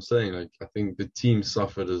exactly what I'm saying. Like, I think the team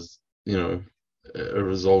suffered as, a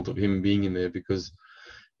result of him being in there, because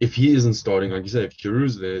if he isn't starting, like you said, if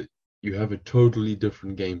Giroud's there, you have a totally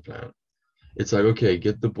different game plan. It's like, okay,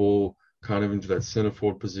 get the ball kind of into that center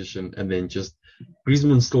forward position, and then just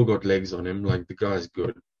Griezmann still got legs on him. Like, the guy's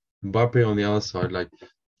good. Mbappe on the other side, like,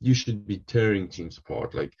 you should be tearing teams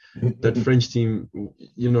apart. Like, that French team,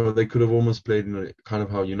 they could have almost played in a kind of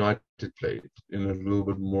how United played, in a little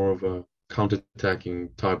bit more of a counter-attacking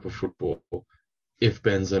type of football if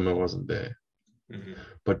Benzema wasn't there.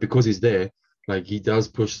 But because he's there, like, he does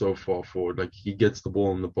push so far forward. Like, he gets the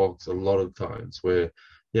ball in the box a lot of times where,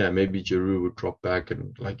 maybe Giroud would drop back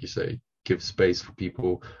and, like you say, give space for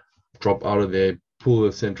people, drop out of there, pull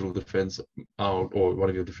the central defense out or one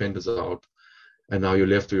of your defenders out. And now your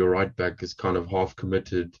left or your right back is kind of half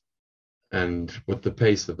committed. And with the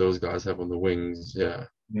pace that those guys have on the wings, Yeah,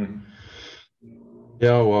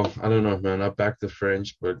 well, I don't know, man. I back the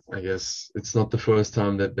French, but I guess it's not the first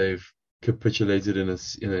time that they've capitulated in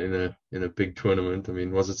a big tournament. I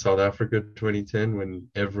mean, was it South Africa 2010 when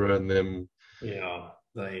Evra and them? Yeah,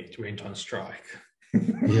 they went on strike.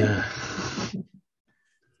 Yeah.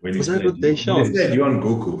 When Was he that said, with when Deschamps? he said Johan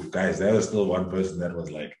Goku, guys, there was still one person that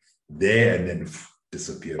was like there and then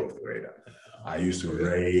disappeared off the radar. I used to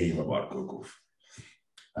rave about Goku.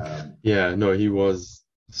 Yeah, no, he was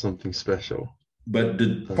something special. But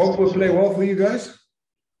did That's Pogba for play sure. well for you guys?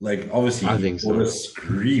 Like, obviously, I he think was so. a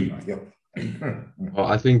screamer. Yep. Well,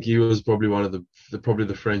 I think he was probably one of probably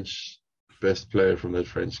the French best player from that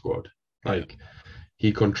French squad. Like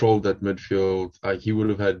he controlled that midfield. Like he would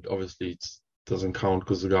have had, obviously it doesn't count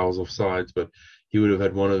because the guy was offsides, but he would have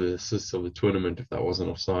had one of the assists of the tournament if that wasn't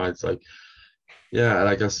offsides. Like, yeah,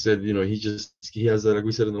 like I said, he has that, like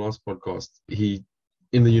we said in the last podcast,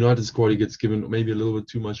 in the United squad, he gets given maybe a little bit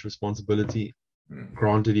too much responsibility.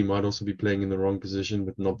 Granted, he might also be playing in the wrong position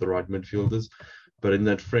with not the right midfielders. But in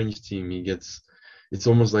that French team, it's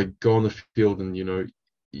almost like go on the field and,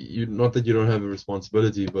 not that you don't have a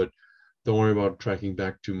responsibility, but don't worry about tracking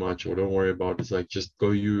back too much, or don't worry about, it's like, just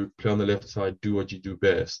go, you play on the left side, do what you do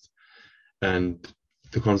best. And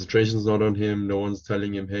the concentration's not on him. No one's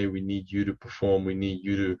telling him, hey, we need you to perform. We need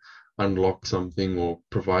you to unlock something or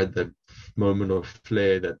provide that moment of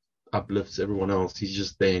flair that uplifts everyone else. He's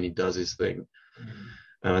just there and he does his thing.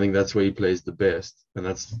 And I think that's where he plays the best. And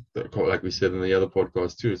that's, like we said in the other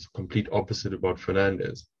podcast too, it's a complete opposite about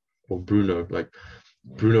Fernandes or Bruno. Like,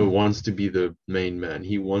 Bruno wants to be the main man.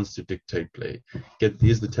 He wants to dictate play.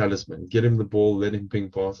 He's the talisman. Get him the ball, let him ping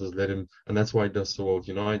passes, and that's why he does so well with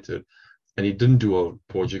United. And he didn't do well with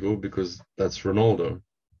Portugal because that's Ronaldo.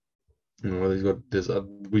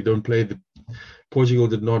 We don't play Portugal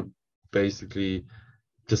did not basically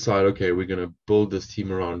decide, okay, we're going to build this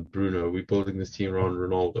team around Bruno. We're building this team around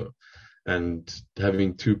Ronaldo. And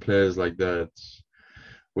having two players like that,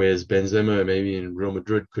 whereas Benzema maybe in Real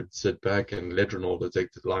Madrid could sit back and let Ronaldo take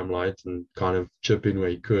the limelight and kind of chip in where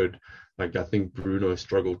he could. Like, I think Bruno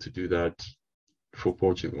struggled to do that for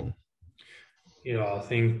Portugal. Yeah, I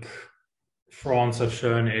think France have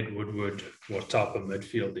shown Ed Woodward what type of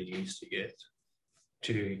midfield he needs to get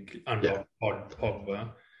to unlock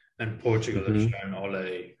Pogba, and Portugal have shown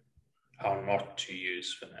Ole how not to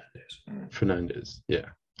use Fernandes, yeah,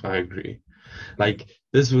 I agree. Like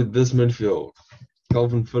this with this midfield,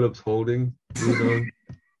 Calvin Phillips holding, Bruno,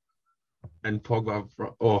 and Pogba.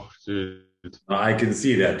 Oh, dude, I can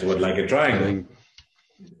see that. What, like a triangle?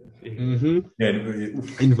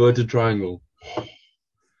 Inverted triangle.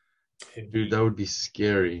 Dude, that would be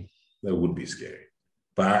scary. That would be scary.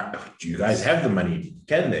 But do you guys have the money?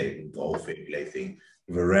 Can they? The whole fair play thing.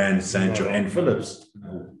 Varane, Sancho, and Phillips.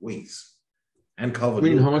 No ways. And Calvert. I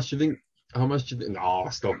mean, how much do you think? No,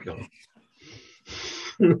 stop now.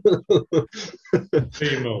 3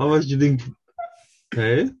 mil. How much do you think?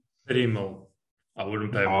 Hey? 3 mil. I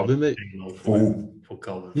wouldn't pay more than 3 mil for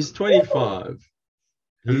Calvert. He's 25.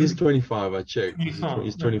 He is 25. I checked. He's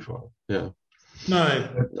 25. Yeah. No,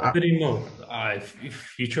 30 mil.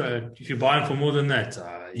 If you buy him for more than that,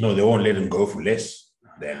 no, they won't let him go for less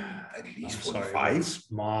than at least 45.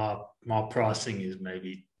 My pricing is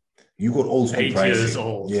maybe you got old school 8 pricing. years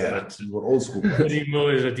old. Yeah, you got old school pricing. 30 mil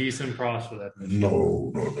is a decent price for that.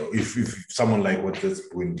 No. If someone like what this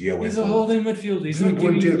Buendia went, he's a holding midfield. He's not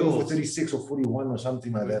giving giving go goals. for 36 or 41 or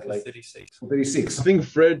something like that. Like 36. 36. I think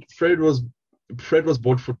Fred was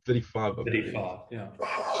bought for 35. 35. Yeah.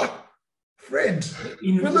 Fred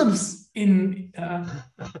Phillips in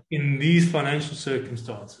these financial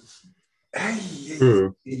circumstances. I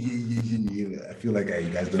feel like you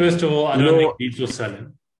guys don't. First of all, I don't think Leeds will sell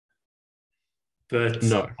him. But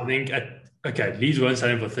no. I think Leeds won't sell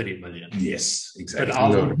him for 30 million. Yes, exactly. But I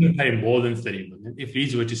wouldn't pay more than 30 million. If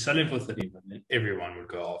Leeds were to sell him for 30 million, everyone would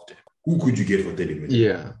go after him. Who could you get for 30 million?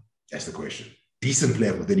 Yeah. That's the question. Decent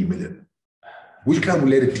player for 30 million. Which club will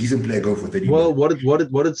let a decent player go for 30 million? Well, what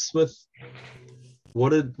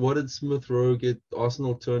did Smith Rowe get?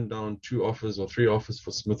 Arsenal turned down 2 offers or 3 offers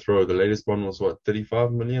for Smith Rowe. The latest one was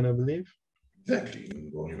 35 million, I believe. Exactly. You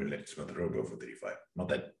won't even let Smith Rowe go for 35. Not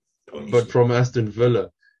that. But from Aston Villa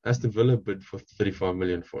bid for 35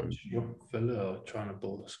 million for him. Villa are trying to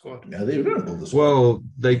build a squad. Yeah, they're going to build a squad. Well,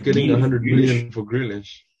 they're getting 100 million for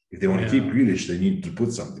Grealish. If they want to keep Grealish, they need to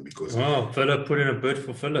put something because. Villa put in a bid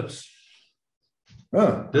for Phillips.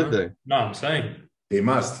 Did they? No, I'm saying they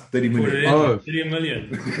must 30 million. 30 million.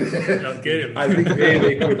 Get him. I think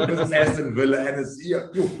they could. Because it's Aston Villa and it's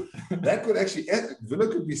that could actually Villa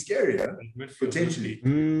could be scary, huh? Potentially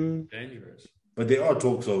dangerous. But there are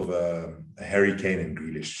talks of Harry Kane and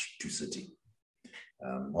Grealish to City.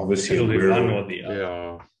 Obviously, with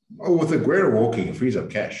Aguero walking, it frees up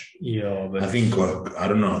cash. Yeah, but I think I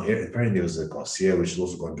don't know. Apparently, there was a Garcia which has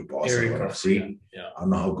also gone to Barcelona free. Yeah, I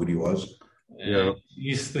don't know how good he was. Yeah.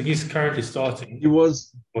 He's currently starting He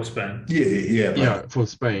was, for Spain. yeah, for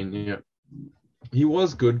Spain. Yeah. He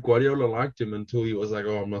was good. Guardiola liked him until he was like,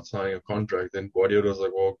 "Oh, I'm not signing a contract." Then Guardiola was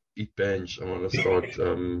like, "Well, eat bench. I'm gonna start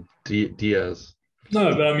Diaz."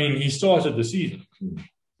 No, but I mean, he started the season.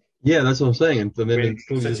 Yeah, that's what I'm saying. And then When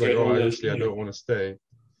until he's City like, had "Oh, all those actually, I don't injuries. want to stay."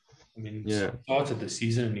 I mean, Yeah, started the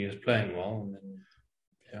season and he was playing well, and then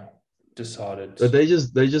yeah, decided. but they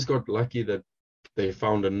just got lucky that they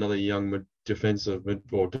found another young defensive mid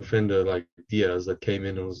or defender like Diaz that came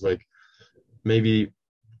in and was like, maybe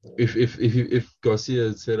if Garcia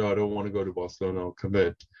had said, "Oh, I don't want to go to Barcelona, I'll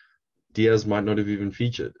commit," Diaz might not have even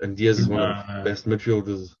featured. And Diaz is one of the best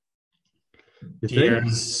midfielders. You think?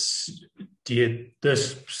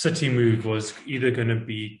 This City move was either going to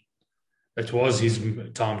be, it was his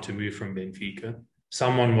time to move from Benfica.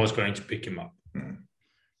 Someone was going to pick him up.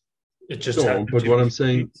 It just Sure, happened but to what be I'm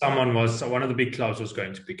saying, one of the big clubs was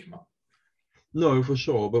going to pick him up. no, for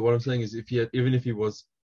sure. But what I'm saying is, even if he was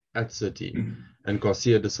at City and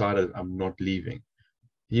Garcia decided I'm not leaving,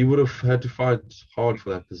 he would have had to fight hard for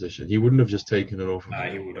that position. He wouldn't have just taken it off of No,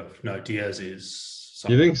 he him. would have. No, Diaz is You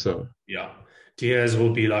someone. think so? Yeah. Diaz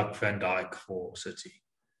will be like Van Dijk for City.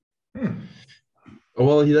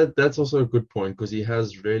 Well, that's also a good point because he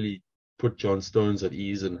has really put John Stones at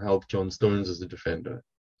ease and helped John Stones as a defender.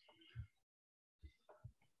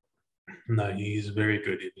 No, he's very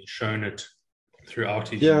good. He's shown it throughout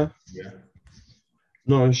his Yeah. year.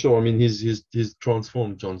 No, I'm sure. I mean, he's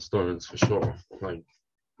transformed John Stones for sure. Like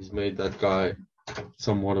he's made that guy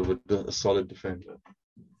somewhat of a solid defender.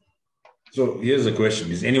 So here's the question: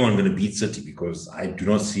 is anyone going to beat City? Because I do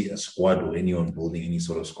not see a squad or anyone building any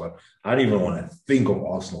sort of squad. I don't even want to think of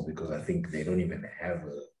Arsenal because I think they don't even have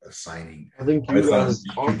a signing. I think I you heard guys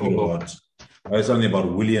something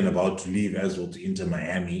about Willian about to leave as well to Inter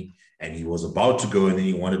Miami, and he was about to go, and then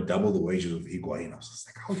he wanted double the wages of Higuain. I was just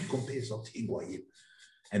like, how do you compare yourself to Higuain?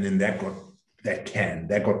 And then that got canned.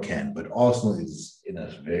 But Arsenal is in a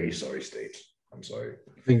very sorry state. I'm sorry.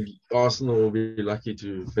 I think Arsenal will be lucky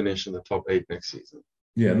to finish in the top 8 next season.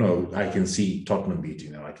 Yeah, no, I can see Tottenham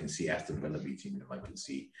beating them. I can see Aston Villa beating them. I can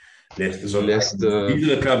see Leicester. So these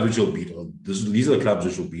are the clubs which will beat. These are the clubs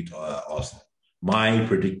which will beat Arsenal. My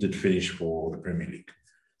predicted finish for the Premier League: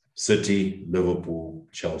 City, Liverpool,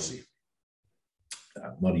 Chelsea.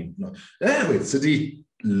 City,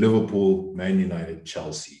 Liverpool, Man United,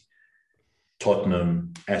 Chelsea,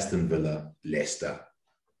 Tottenham, Aston Villa, Leicester.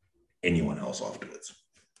 Anyone else afterwards?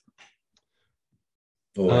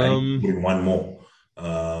 One more.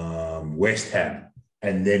 West Ham,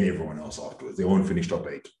 and then everyone else afterwards. They won't finish top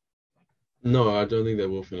 8. No, I don't think they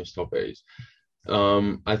will finish top 8.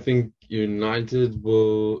 I think United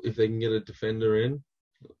will, if they can get a defender in,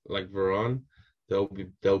 like Varane,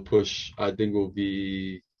 they'll push. I think we'll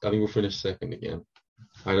finish second again.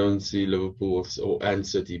 I don't see Liverpool and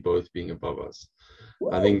City both being above us.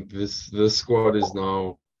 Whoa. I think this squad is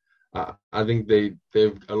now. I think they're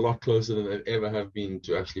a lot closer than they ever have been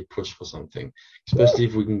to actually push for something, especially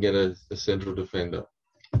if we can get a central defender.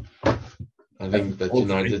 I think that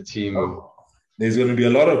United team. There's going to be a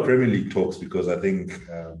lot of Premier League talks because I think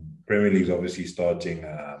Premier League is obviously starting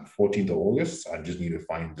 14th of August. I just need to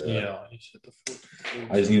find the. Yeah, you said the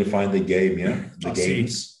 14th. I just need to find the game. Yeah, the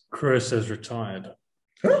games. Chris has retired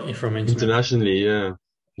from internationally. Yeah.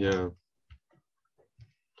 Yeah,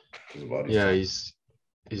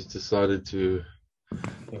 he's decided to,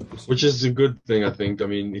 which is a good thing, I think. I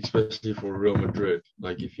mean, especially for Real Madrid.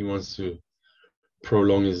 Like, if he wants to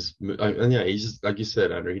prolong his, and yeah, he's just like you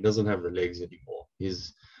said, Andrew. He doesn't have the legs anymore. I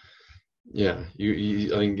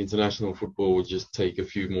think international football would just take a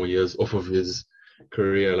few more years off of his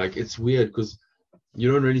career. Like, it's weird because you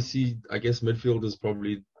don't really see. I guess midfielders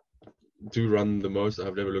probably do run the most.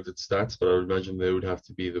 I've never looked at stats, but I would imagine they would have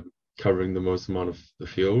to be covering the most amount of the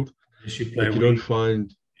field. But you don't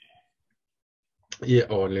find.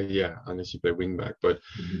 Unless you play wing back. But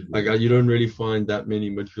like you don't really find that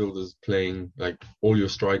many midfielders playing, like all your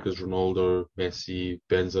strikers, Ronaldo, Messi,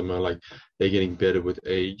 Benzema, like they're getting better with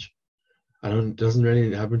age. It doesn't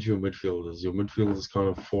really happen to your midfielders. Your midfielders kind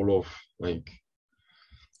of fall off. Like,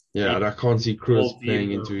 I can't see Kroos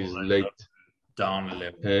playing into his late down a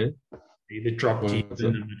level. Hey? Either drop deep in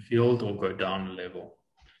the midfield or go down a level.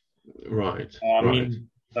 Right. I mean,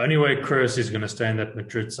 the only way Kroos is going to stay in that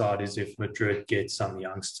Madrid side is if Madrid gets some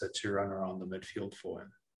youngster to run around the midfield for him.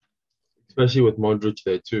 Especially with Modric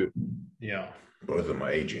there too. Yeah. Both of them are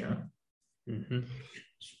aging, huh? Mm-hmm.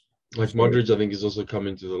 Like Modric, I think, is also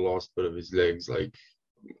coming to the last bit of his legs. Like,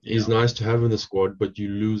 he's nice to have in the squad, but you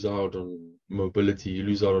lose out on mobility. You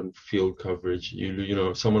lose out on field coverage. You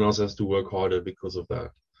know, someone else has to work harder because of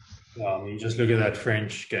that. Well, I mean, just look at that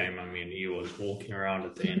French game. I mean, he was walking around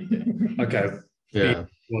at the end there. Okay, Yeah, it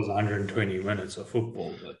was 120 minutes of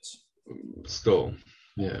football, but still,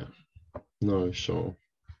 yeah, no, sure.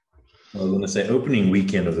 I was going to say opening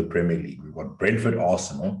weekend of the Premier League. We've got Brentford,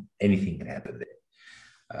 Arsenal. Anything can happen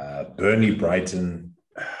there. Burnley, Brighton.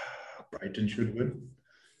 Brighton should win.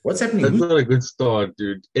 What's happening? That's not a good start,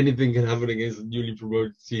 dude. Anything can happen against a newly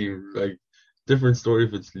promoted team. Like, different story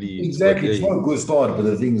if it's Leeds. Exactly. But, it's not a good start, but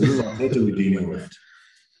the thing is, this is Arteta we're dealing with.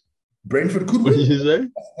 Brentford could what win. did you say?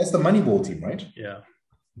 That's the Moneyball team, right? yeah.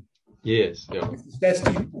 Yes, yeah. It's the stats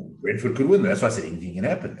team. Brentford could win. That's why I said anything can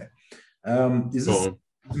happen there. Is this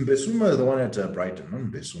Mbesuma the one at Brighton? Not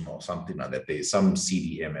Mbesuma or something like that. There's some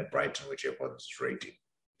CDM at Brighton, which everyone's rating.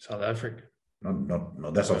 South Africa.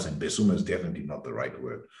 No, that's what I'm saying. Besuma is definitely not the right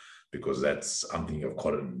word because I'm thinking of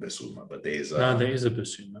Colin Besuma, but there is a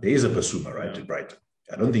Basuma. There is a Besuma, right, in Brighton.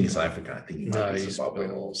 I don't think it's South African. I think he might be he's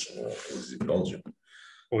Zimbabwean or is it Belgium?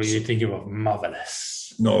 Or are you thinking of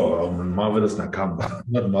Marvelous? No, Marvelous Nakamba.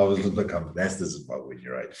 Not Marvelous Nakamba. That's the Zimbabwean,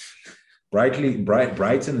 you're right.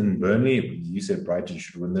 Brighton and Burnley, you said Brighton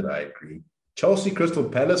should win that. I agree. Chelsea, Crystal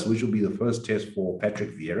Palace, which will be the first test for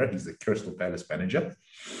Patrick Vieira. He's the Crystal Palace manager.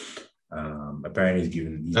 Apparently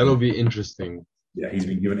that'll be interesting. Yeah, he's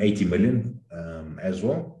been given 80 million as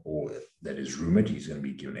well, or that is rumored he's going to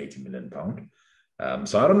be given 80 million pound.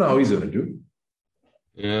 So I don't know how he's going to do.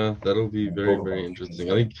 Yeah, that'll be very, very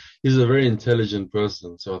interesting. I think he's a very intelligent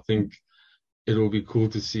person, so I think it'll be cool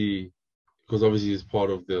to see, because obviously he's part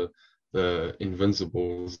of the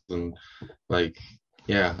Invincibles, and like,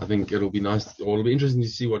 yeah, I think it'll be nice, or it'll be interesting to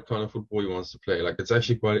see what kind of football he wants to play. Like, it's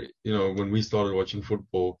actually quite, when we started watching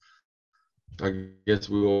football, I guess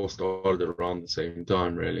we all started around the same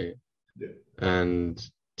time, really. Yeah. And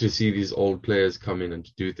to see these old players come in and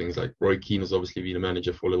to do things like Roy Keane has obviously been a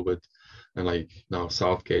manager for a little bit, and like now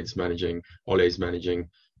Southgate's managing, Ole's managing,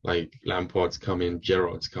 like Lampard's come in,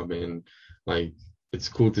 Gerrard's come in. Like, it's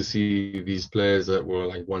cool to see these players that were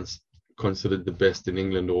like once considered the best in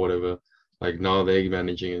England or whatever, like now they're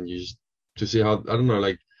managing, and you just to see how, I don't know,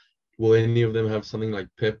 like, will any of them have something like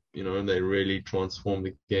Pep, and they really transform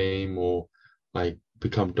the game or like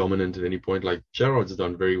become dominant at any point? Like Gerrard's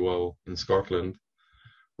done very well in Scotland.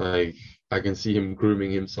 Like, I can see him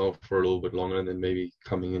grooming himself for a little bit longer and then maybe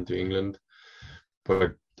coming into England.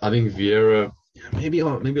 But I think Vieira, maybe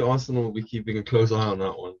Arsenal will be keeping a close eye on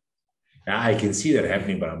that one. I can see that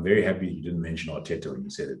happening, but I'm very happy you didn't mention Arteta when you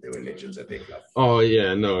said that they were legends at their club. Oh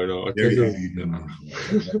yeah, no.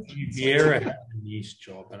 Vieira had a niche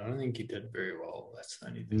job, and I don't think he did very well. That's the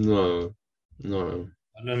only thing. No.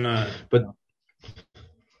 I don't know, but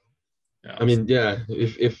yeah, I mean, yeah.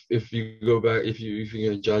 If you go back, if you're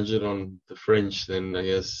gonna judge it on the French, then I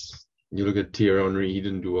guess you look at Thierry Henry. He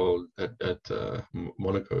didn't do well at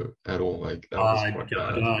Monaco at all. Like that was quite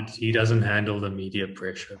bad. He doesn't handle the media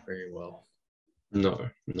pressure very well. No.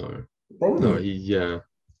 Probably.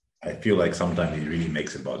 I feel like sometimes he really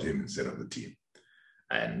makes it about him instead of the team.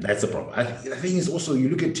 And that's the problem. I think the thing is also, you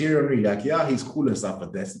look at Thierry Henry, like, yeah, he's cool and stuff,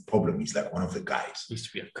 but that's the problem. He's like one of the guys. He needs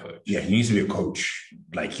to be a coach. Yeah, he needs to be a coach.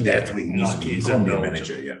 Like, that's where he needs to be. He can't be a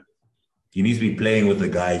manager, yeah. He needs to be playing with the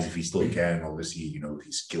guys if he still can, obviously,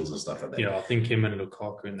 his skills and stuff like that. Yeah, I think him and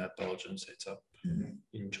Lukaku in that Belgian setup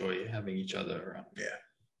enjoy having each other around. Yeah.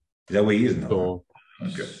 Is that where he is now? So,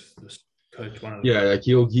 okay. Coach, like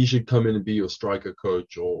he should come in and be your striker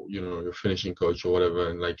coach, or your finishing coach or whatever,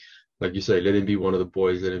 and like you say, let him be one of the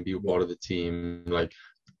boys, let him be a part of the team. Like,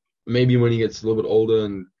 maybe when he gets a little bit older,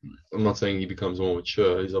 and I'm not saying he becomes more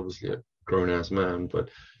mature, he's obviously a grown-ass man, but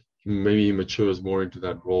maybe he matures more into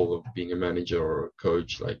that role of being a manager or a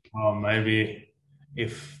coach. Like, maybe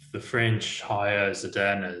if the French hire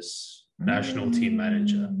Zidane as national team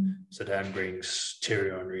manager, Zidane brings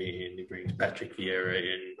Thierry Henry in, he brings Patrick Vieira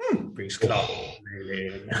in, brings Klopp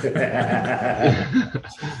in.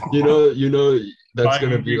 That's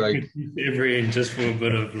going to be like every in just for a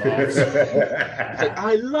bit of laughs. It's like,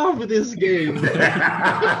 I love this game.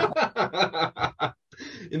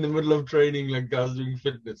 In the middle of training, like guys doing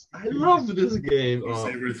fitness. I love this game.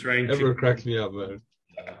 Ever cracks me up, man.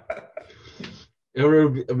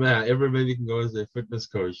 Everybody can go as their fitness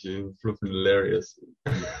coach. You're flipping hilarious.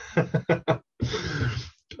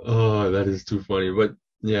 Oh, that is too funny. But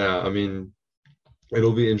yeah, I mean,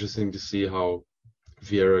 it'll be interesting to see how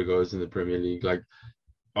Vieira goes in the Premier League. Like,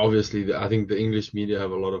 obviously, I think the English media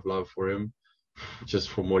have a lot of love for him, just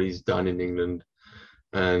from what he's done in England.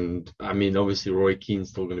 And I mean, obviously, Roy Keane's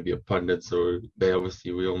still going to be a pundit, so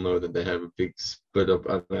we all know that they have a big split up.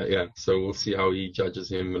 So we'll see how he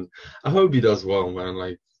judges him, and I hope he does well, man.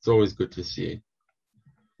 Like, it's always good to see.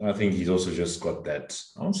 I think he's also just got that,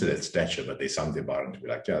 I won't say that stature, but there's something about him to be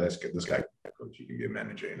like, yeah, let's get this guy coach. He can be a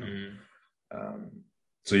manager, you know.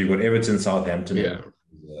 So you've got Everton, Southampton,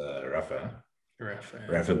 Rafa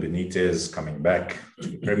Benitez coming back to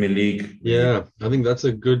the Premier League. Yeah, I think that's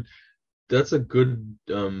a good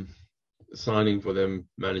signing for them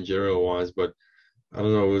managerial wise. But I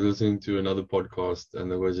don't know, we're listening to another podcast and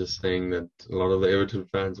they were just saying that a lot of the Everton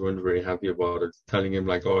fans weren't very happy about it, telling him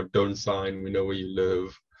like, oh, don't sign, we know where you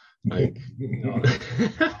live. Like,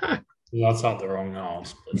 that's not the wrong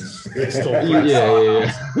house, but they still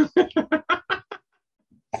yeah.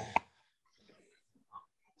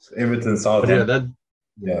 So Everton, Southampton.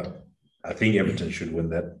 Yeah, I think Everton should win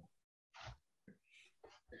that.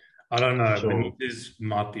 I don't know. Sure.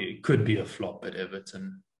 Benitez could be a flop at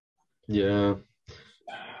Everton. Yeah.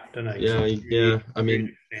 I don't know. Yeah. I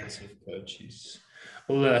mean, defensive coach.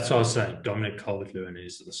 Although that's what I was saying. Dominic Calvert-Lewin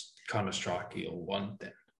is this kind of striker you'll want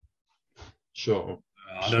then. Sure.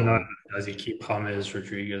 I don't know. Does he keep James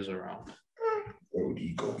Rodriguez around? Where would he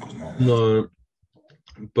go? No,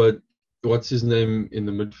 but what's his name in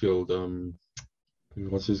the midfield?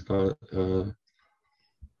 What's his guy? Who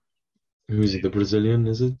is it? The Brazilian,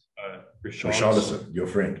 is it? Richarlison, your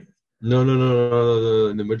friend. No,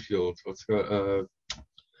 in the midfield. What's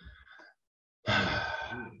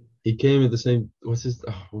he came at the same. What's his?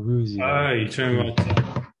 Who is he? Oh, you're talking about.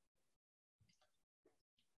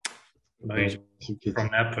 He's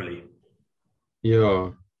from Napoli.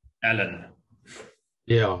 Yeah. Alan.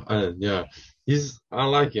 Yeah, Alan. Yeah, I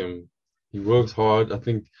like him. He works hard. I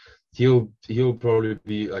think he'll probably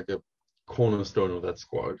be like a cornerstone of that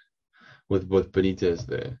squad with Benitez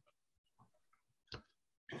there.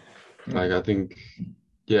 Like I think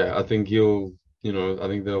he'll, I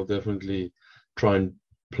think they'll definitely try and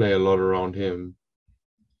play a lot around him.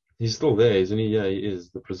 He's still there, isn't he? Yeah, he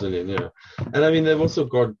is, the Brazilian, yeah. And I mean, they've also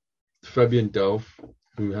got Fabian Delph,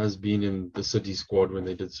 who has been in the City squad when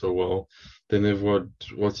they did so well. Then they've got,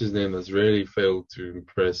 what's his name, that's really failed to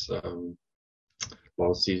impress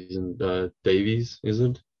last season, Davies, is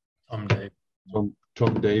it?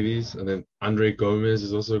 Tom Davies. And then Andre Gomez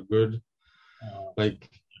is also good. Like,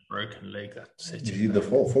 broken leg that City. Is he the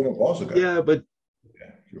former Barca guy?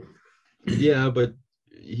 Yeah, but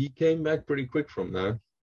he came back pretty quick from that.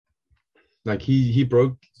 Like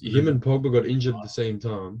him and Pogba got injured at the same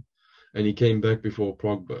time, and he came back before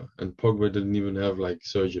Pogba, and Pogba didn't even have like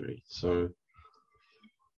surgery. So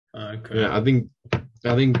okay. Yeah, I think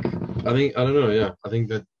I don't know. Yeah, I think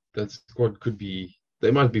that squad could be.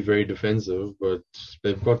 They might be very defensive, but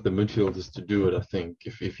they've got the midfielders to do it. I think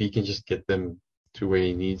if he can just get them to where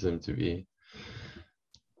he needs them to be.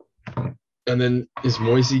 And then is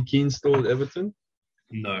Moise Kean still at Everton?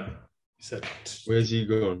 No. Where's he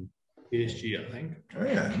gone? PSG, I think. Oh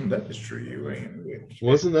yeah, that is true.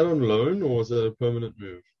 Wasn't that on loan or was that a permanent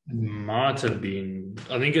move? Might have been.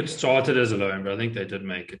 I think it started as a loan, but I think they did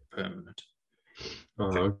make it permanent.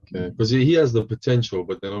 Oh, okay. Because he has the potential,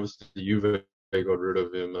 but then obviously Juve got rid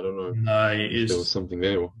of him. I don't know. No, there was something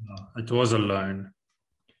there. No, it was a loan.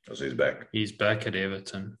 So he's back. He's back at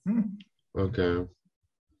Everton. Okay.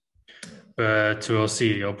 But we'll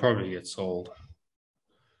see. He'll probably get sold.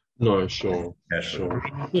 No, sure. Yeah, sure.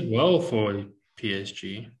 He did well for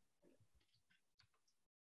PSG.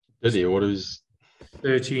 Did he? What is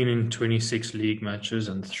 13 in 26 league matches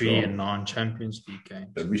and 3 in 9 Champions League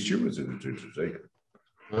games. That'd be stupid to take it.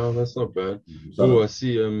 Oh, that's not bad. Oh, I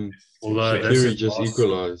see. Although Shaqiri just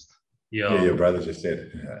equalized. Yeah, your brother just said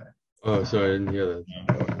it. Yeah. Oh, sorry, I didn't hear that.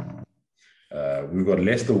 We've got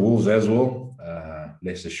Leicester Wolves as well.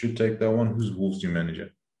 Leicester should take that one. Who's Wolves' new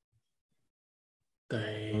manager?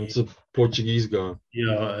 It's a Portuguese guy.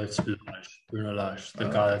 Yeah, it's Bruno Lage, the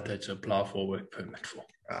guy that they had to apply for a work permit for.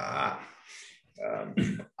 I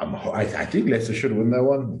think Leicester should win that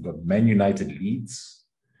one. We've got Man United Leeds.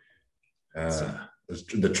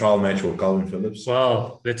 The trial match with Calvin Phillips.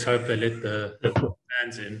 Well, let's hope they let the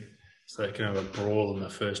fans in so they can have a brawl on the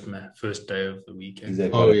first day of the weekend.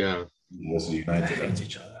 Oh, yeah. Versus United. They hate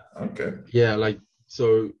each other. Okay. Yeah, like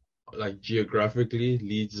geographically,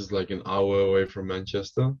 Leeds is like an hour away from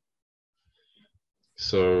Manchester.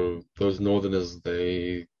 So those Northerners,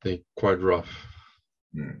 they quite rough.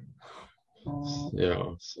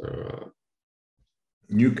 Yeah. So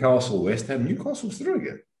Newcastle, West Ham. Newcastle's through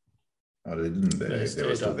again. Oh, they didn't. They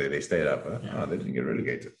were still there. They stayed up. Huh? Yeah. Oh, they didn't get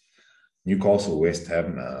relegated. Newcastle, West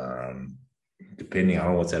Ham. Depending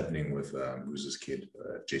on what's happening with who's this kid,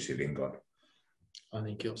 Jesse Lingard. I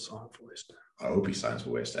think he'll sign for West Ham. I hope he signs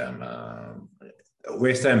for West Ham.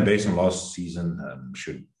 West Ham, based on last season,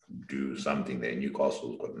 should do something there.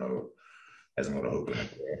 Newcastle hasn't got a hope in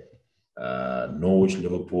it there. Norwich,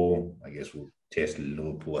 Liverpool. I guess we'll test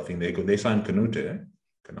Liverpool. I think they signed Canute, eh?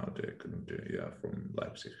 Canute, yeah, from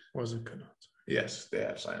Leipzig. Was it Canute? Yes, they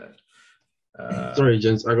have signed it. Sorry,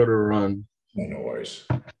 gents, I got to run. No worries.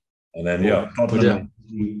 And then, Tottenham,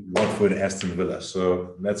 Watford, Aston Villa.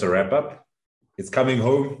 So that's a wrap up. It's coming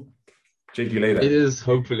home. Check you later. It is,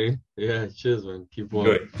 hopefully. Yeah, cheers, man. Keep on.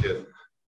 Good. Cheers.